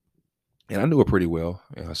happy. And I knew her pretty well,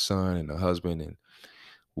 and her son and her husband, and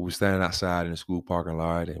we were standing outside in the school parking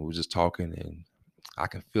lot, and we were just talking, and I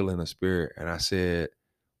can feel it in her spirit. And I said,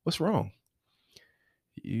 what's wrong?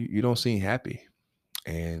 You don't seem happy.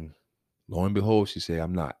 And lo and behold, she said,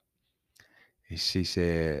 I'm not. And she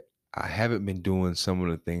said, I haven't been doing some of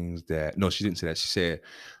the things that, no, she didn't say that. She said,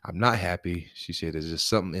 I'm not happy. She said, there's just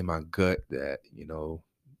something in my gut that,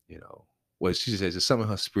 well, she said, there's something in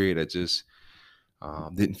her spirit that just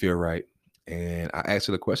didn't feel right. And I asked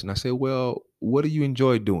her the question. I said, well, what do you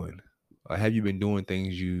enjoy doing? Or have you been doing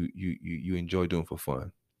things you enjoy doing for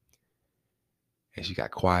fun? And she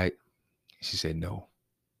got quiet. She said no.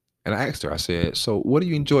 And I asked her, I said, so what do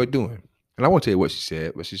you enjoy doing? And I won't tell you what she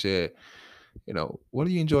said, but she said, what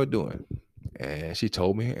do you enjoy doing? And she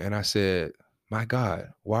told me, and I said, my God,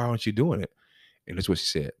 why aren't you doing it? And that's what she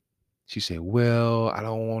said. She said, well, I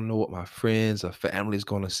don't want to know what my friends or family is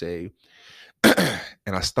going to say.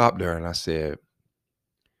 And I stopped her and I said,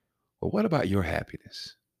 well, what about your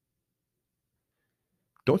happiness?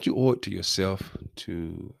 Don't you owe it to yourself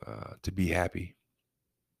to be happy?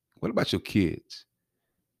 What about your kids?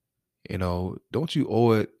 Don't you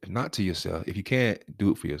owe it not to yourself? If you can't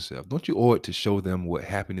do it for yourself, don't you owe it to show them what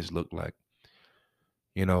happiness look like?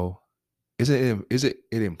 You know, is it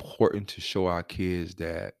important to show our kids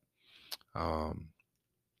that um,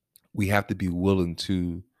 we have to be willing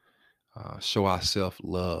to show ourselves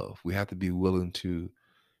love? We have to be willing to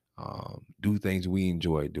do things we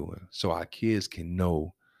enjoy doing, so our kids can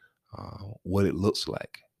know what it looks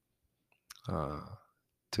like uh,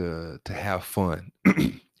 to have fun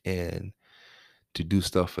and to do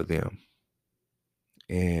stuff for them.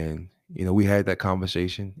 And we had that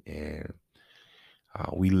conversation, and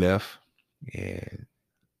we left, and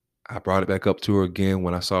I brought it back up to her again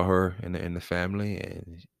when I saw her in the family,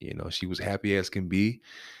 and she was happy as can be.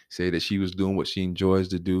 Said that she was doing what she enjoys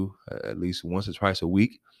to do at least once or twice a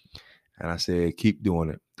week, and I said, keep doing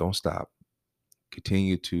it, don't stop,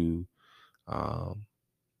 continue to um,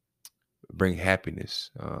 bring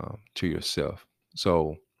happiness to yourself.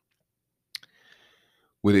 So,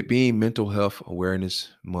 with it being Mental Health Awareness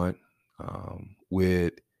Month,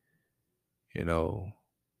 with you know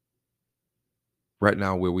right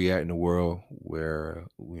now where we at in the world, where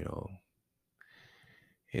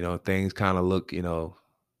things kind of look, things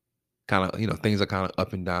are kind of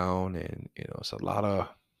up and down, and it's a lot of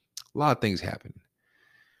things happening.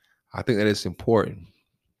 I think that it's important,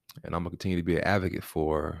 and I'm gonna continue to be an advocate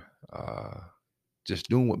for just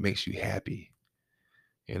doing what makes you happy.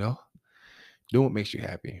 You know, doing what makes you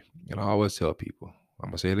happy. And I always tell people, I'm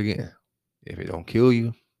gonna say it again: if it don't kill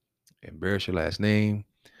you, embarrass your last name,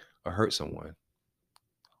 or hurt someone,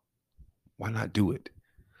 why not do it?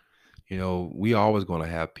 We always going to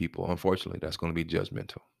have people, unfortunately, that's going to be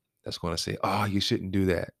judgmental. That's going to say, oh, you shouldn't do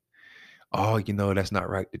that. Oh, that's not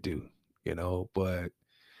right to do, but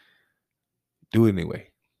do it anyway,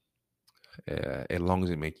 as long as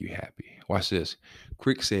it make you happy. Watch this.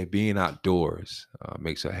 Crick said being outdoors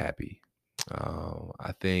makes her happy.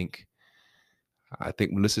 I think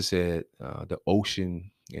Melissa said the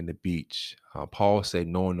ocean and the beach. Paul said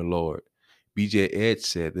knowing the Lord. BJ Ed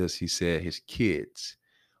said this. He said his kids.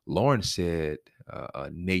 Lauren said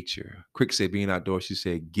nature. Crick said being outdoors. She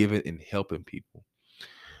said giving and helping people.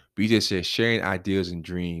 BJ said sharing ideas and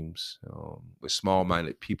dreams with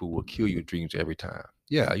small-minded people will kill your dreams every time.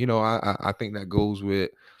 Yeah, I think that goes with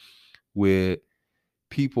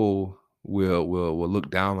people will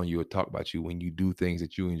look down on you or talk about you when you do things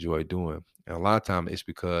that you enjoy doing. And a lot of times it's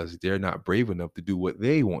because they're not brave enough to do what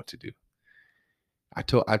they want to do. I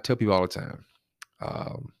tell people all the time,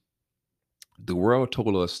 um, the world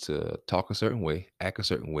told us to talk a certain way, act a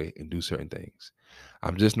certain way, and do certain things.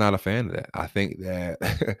 I'm just not a fan of that. I think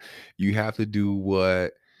that you have to do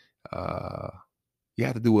what uh,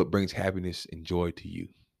 brings happiness and joy to you.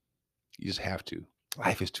 You just have to.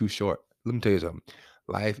 Life is too short. Let me tell you something.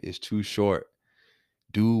 Life is too short.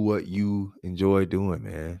 Do what you enjoy doing,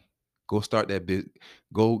 man. Go start that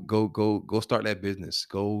go start that business.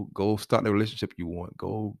 Go start the relationship you want.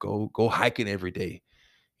 Go hiking every day.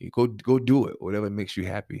 You go do it. Whatever makes you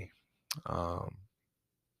happy. Um,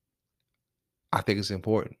 I think it's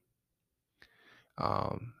important.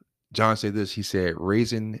 Um, John said this. He said,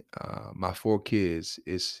 "Raising my 4 kids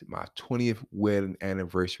is my 20th wedding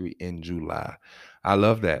anniversary in July." I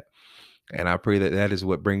love that, and I pray that that is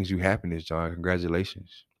what brings you happiness, John.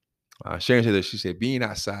 Congratulations. Sharon said this. She said, "Being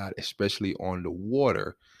outside, especially on the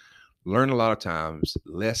water, learn a lot of times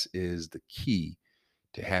less is the key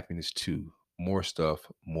to happiness too. More stuff,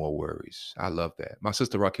 more worries." I love that. My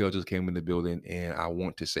sister Raquel just came in the building, and I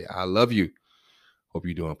want to say I love you. Hope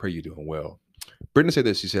you're doing. Pray you're doing well. Brittany said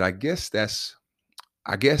this. She said, I guess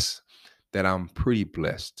that I'm pretty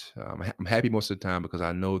blessed. I'm happy most of the time because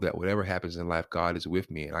I know that whatever happens in life, God is with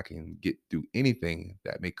me and I can get through anything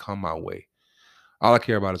that may come my way. All I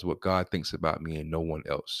care about is what God thinks about me and no one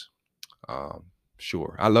else. Um,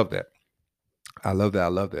 sure. I love that. I love that. I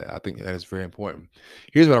love that. I think that is very important.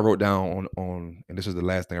 Here's what I wrote down and this is the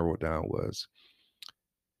last thing I wrote down was,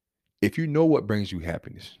 if you know what brings you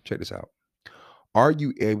happiness, check this out. Are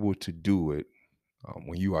you able to do it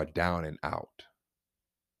when you are down and out?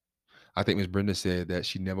 I think Miss Brenda said that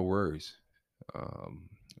she never worries um,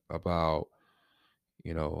 about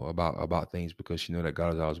about things because she know that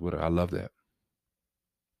God is always with her. I love that.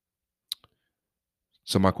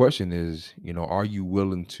 So my question is, are you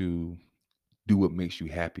willing to do what makes you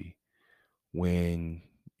happy when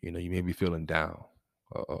you may be feeling down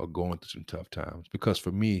or going through some tough times? Because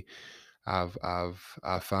for me, I've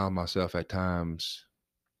found myself at times,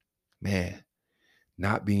 man,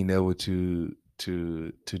 not being able to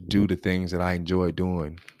do the things that I enjoy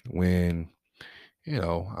doing when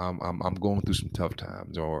I'm going through some tough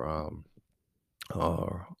times, or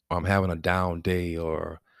I'm having a down day,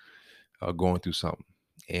 or going through something.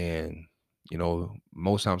 And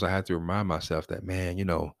most times I have to remind myself that, man,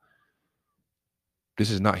 this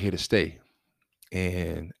is not here to stay,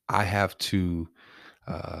 and I have to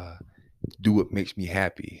uh, do what makes me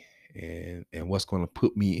happy, and what's going to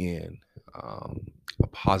put me in um, a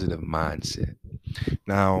positive mindset.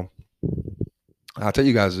 Now, I'll tell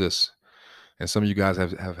you guys this, and some of you guys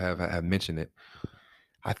have mentioned it.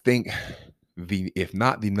 I think the if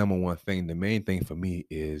not the number one thing, the main thing for me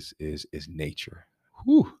is nature.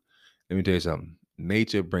 Whew. Let me tell you something.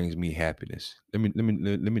 Nature brings me happiness. Let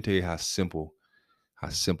me tell you how simple how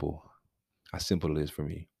simple it is for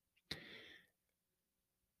me.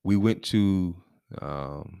 We went to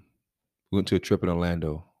um, we went to a trip in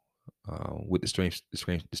Orlando with the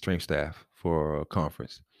strength staff for a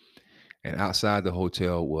conference. And outside the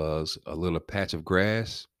hotel was a little patch of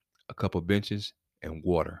grass, a couple benches, and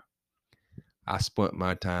water. I spent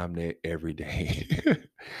my time there every day.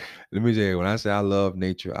 Let me tell you, when I say I love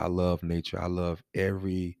nature, I love nature. I love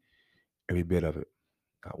every bit of it.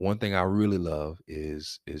 One thing I really love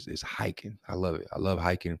is hiking. I love it. I love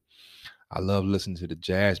hiking. I love listening to the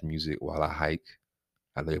jazz music while I hike.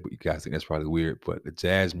 I know you guys think that's probably weird, but the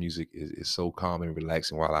jazz music is so calm and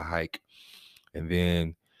relaxing while I hike. And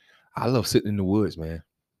then I love sitting in the woods, man.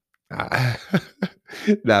 I,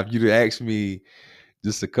 now, if you'd have asked me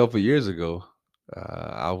just a couple years ago,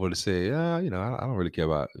 I would have said, I don't really care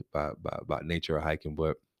about nature or hiking,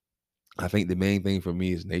 but I think the main thing for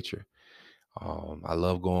me is nature. I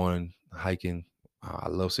love going hiking. I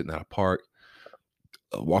love sitting at a park,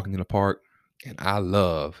 walking in the park, and I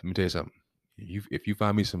love. Let me tell you something. If you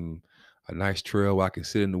find me a nice trail where I can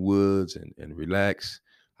sit in the woods and relax,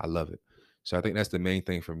 I love it. So I think that's the main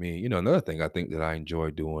thing for me. Another thing I think that I enjoy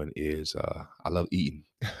doing is I love eating.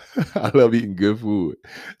 I love eating good food.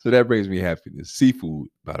 So that brings me happiness. Seafood,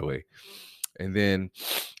 by the way. And then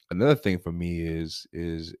another thing for me is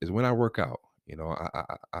when I work out.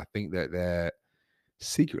 I think that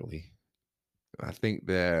secretly, I think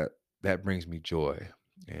that brings me joy,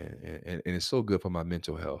 and it's so good for my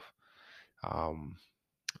mental health. Um,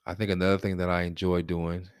 I think another thing that I enjoy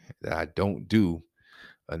doing that I don't do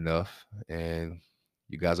enough, and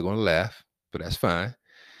you guys are going to laugh, but that's fine.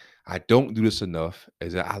 I don't do this enough.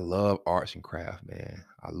 Is that I love arts and craft, man.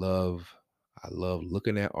 I love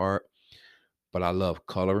looking at art, but I love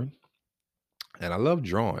coloring and I love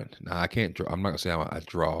drawing. Now I can't draw. I'm not gonna say I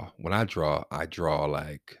draw. When I draw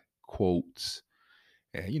like quotes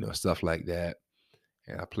and stuff like that.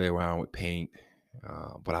 And I play around with paint.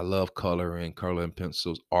 But I love coloring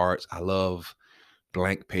pencils, arts. I love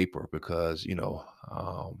blank paper because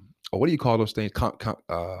or what do you call those things?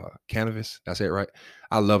 Canvas. That's it, right?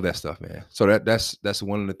 I love that stuff, man. So that's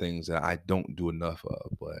one of the things that I don't do enough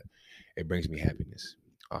of, but it brings me happiness.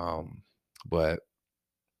 But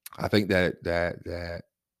I think that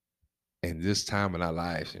in this time in our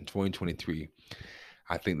lives in 2023,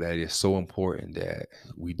 I think that it's so important that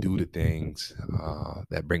we do the things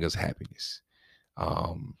that bring us happiness,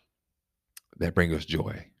 um, that bring us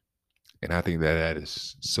joy, and I think that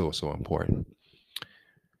is so important.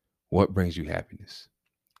 What brings you happiness,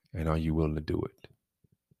 and are you willing to do it?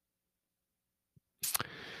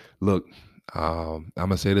 Look, I'm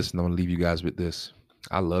gonna say this, and I'm gonna leave you guys with this.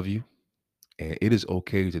 I love you, and it is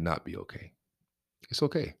okay to not be okay. It's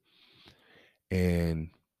okay, and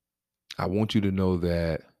I want you to know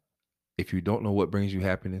that if you don't know what brings you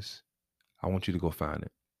happiness, I want you to go find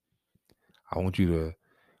it. I want you to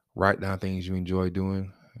write down things you enjoy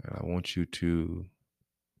doing, and I want you to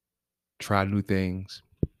try new things.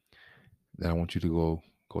 Then I want you to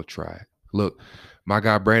go try it. Look, my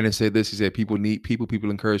guy Brandon said this. He said, "People need people. People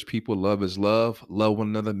encourage people. Love is love. Love one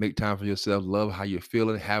another. Make time for yourself. Love how you're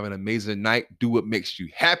feeling. Have an amazing night. Do what makes you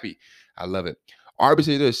happy." I love it. Arby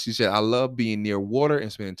said this. She said, "I love being near water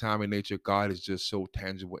and spending time in nature. God is just so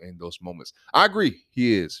tangible in those moments." I agree.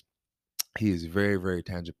 He is. He is very, very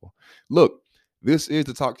tangible. Look, this is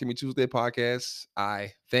the Talk to Me Tuesday podcast.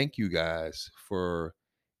 I thank you guys for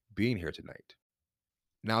being here tonight.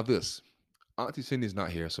 Now, this Auntie Cindy's not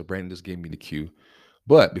here, so Brandon just gave me the cue.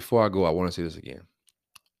 But before I go, I want to say this again.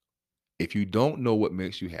 If you don't know what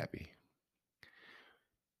makes you happy,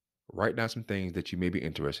 write down some things that you may be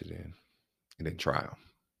interested in and then try them.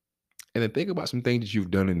 And then think about some things that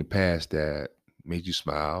you've done in the past that made you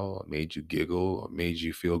smile, or made you giggle, or made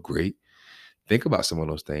you feel great. Think about some of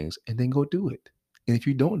those things and then go do it. And if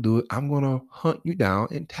you don't do it, I'm going to hunt you down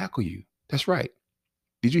and tackle you. That's right.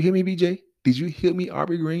 Did you hear me, BJ? Did you hear me,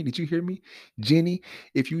 Aubrey Green? Did you hear me? Jenny,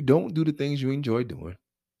 if you don't do the things you enjoy doing,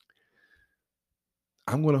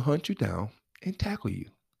 I'm going to hunt you down and tackle you.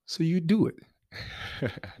 So you do it.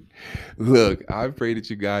 Look, I pray that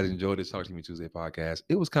you guys enjoyed this Talk to Me Tuesday podcast.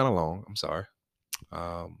 It was kind of long. I'm sorry.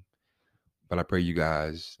 But I pray you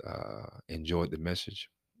guys enjoyed the message.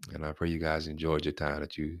 And I pray you guys enjoyed your time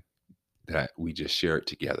that we just shared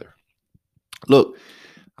together. Look,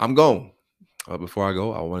 I'm gone. Before I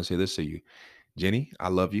go, I want to say this to you. Jenny, I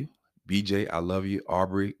love you. BJ, I love you.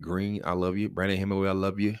 Aubrey Green, I love you. Brandon Hemingway, I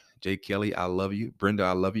love you. Jay Kelly, I love you. Brenda,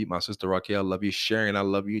 I love you. My sister Raquel, I love you. Sharon, I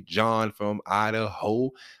love you. John from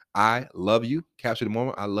Idaho, I love you. Capture the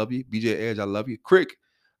Moment, I love you. BJ Edge, I love you. Crick,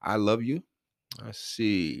 I love you. Let's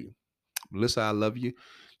see. Melissa, I love you.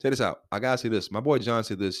 Check this out. I gotta say this. My boy John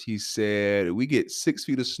said this. He said, we get 6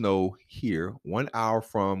 feet of snow here, 1 hour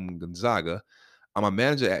from Gonzaga. I'm a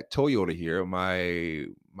manager at Toyota here. My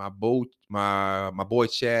boy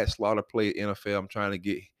Chad Slaughter played NFL. I'm trying to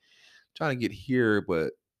get here,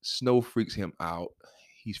 but snow freaks him out.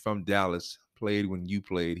 He's from Dallas. Played when you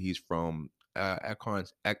played. He's from Akron.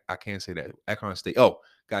 I can't say that. Akron State. Oh,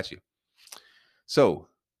 got you. So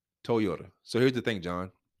Toyota. So here's the thing,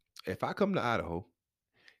 John. If I come to Idaho,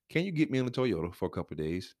 can you get me in the Toyota for a couple of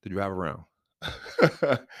days to drive around?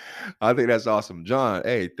 I think that's awesome, John.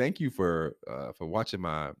 Hey, thank you for watching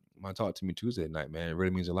my Talk to Me Tuesday night, man. It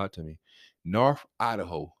really means a lot to me. North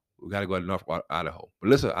Idaho. We got to go to North Idaho.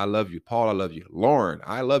 Melissa, I love you. Paul, I love you. Lauren,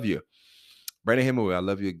 I love you. Brandon Hemingway, I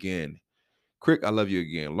love you again. Crick, I love you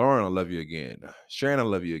again. Lauren, I love you again. Sharon, I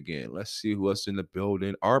love you again. Let's see who else in the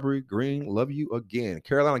building. Aubrey Green, love you again.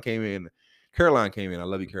 Caroline came in. I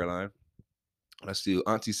love you, Caroline. Let's see.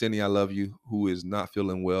 Auntie Cindy, I love you, who is not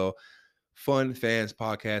feeling well. Fun Fans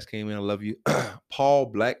Podcast came in. I love you. Paul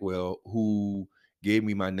Blackwell, who gave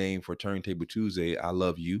me my name for Turntable Tuesday. I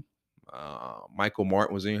love you. Michael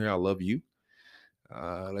Martin was in here. I love you.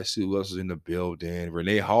 Let's see who else is in the building.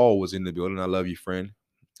 Renee Hall was in the building. I love you, friend.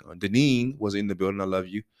 Deneen was in the building. I love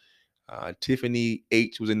you. Tiffany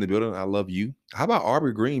H was in the building. I love you. How about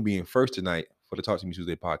Aubrey Green being first tonight for the Talk to Me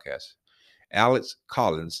Tuesday podcast? Alex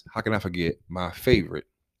Collins, how can I forget my favorite,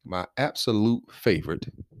 my absolute favorite,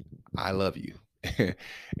 I love you.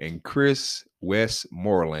 And Chris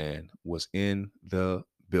Westmoreland was in the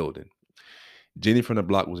building. Jenny from the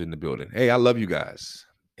block was in the building. Hey, I love you guys.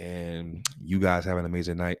 And you guys have an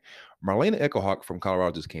amazing night. Marlena Echohawk from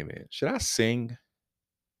Colorado just came in. Should I sing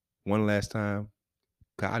one last time?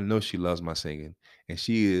 I know she loves my singing, and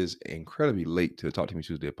she is incredibly late to the Talk to Me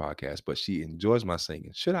Tuesday podcast, but she enjoys my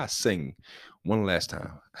singing. Should I sing one last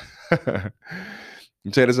time?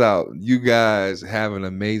 Check this out. You guys have an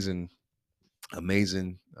amazing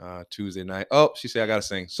Tuesday night. Oh, she said I gotta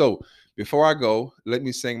sing. So before I go, let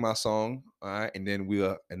me sing my song. All right, and then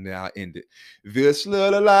I'll end it. This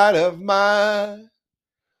little light of mine,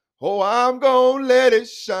 oh, I'm gonna let it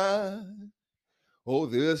shine. Oh,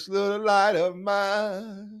 this little light of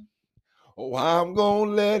mine. Oh, I'm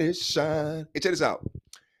gonna let it shine. Hey, check this out.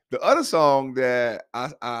 The other song that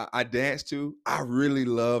I dance to, I really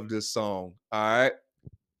love this song. All right.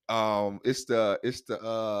 It's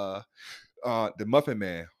the Muffin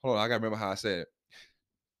Man. Hold on, I gotta remember how I said it.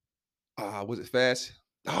 Was it fast?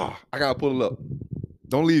 I gotta pull it up.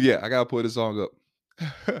 Don't leave yet. I gotta pull this song up.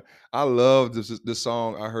 I love this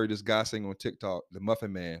song. I heard this guy sing on TikTok, the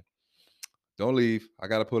Muffin Man. Don't leave. I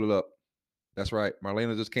gotta pull it up. That's right.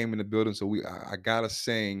 Marlena just came in the building, so I gotta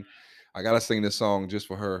sing. I gotta sing this song just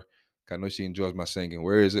for her. I know she enjoys my singing.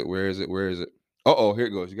 Where is it? Where is it? Where is it? Uh-oh, here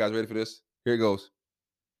it goes. You guys ready for this? Here it goes.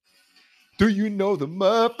 Do you know the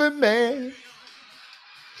Muffin Man?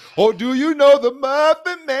 Oh, do you know the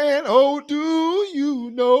Muffin Man? Oh, do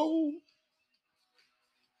you know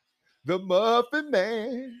the Muffin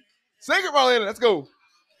Man? Sing it, Marlena. Let's go.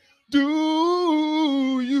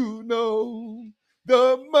 Do you know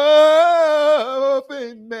the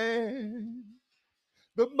Muffin Man?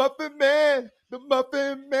 The Muffin Man, the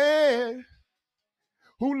Muffin Man,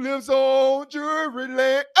 who lives on Drury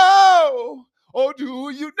Lane. Oh, do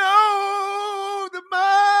you know the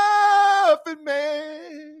Muffin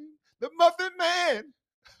Man? The Muffin Man.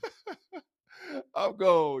 I'm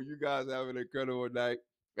gone. You guys have an incredible night.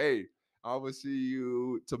 Hey, I will see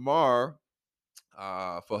you tomorrow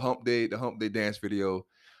for Hump Day, the Hump Day dance video.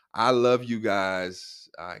 I love you guys.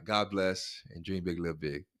 God bless and dream big, live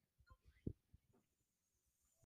big.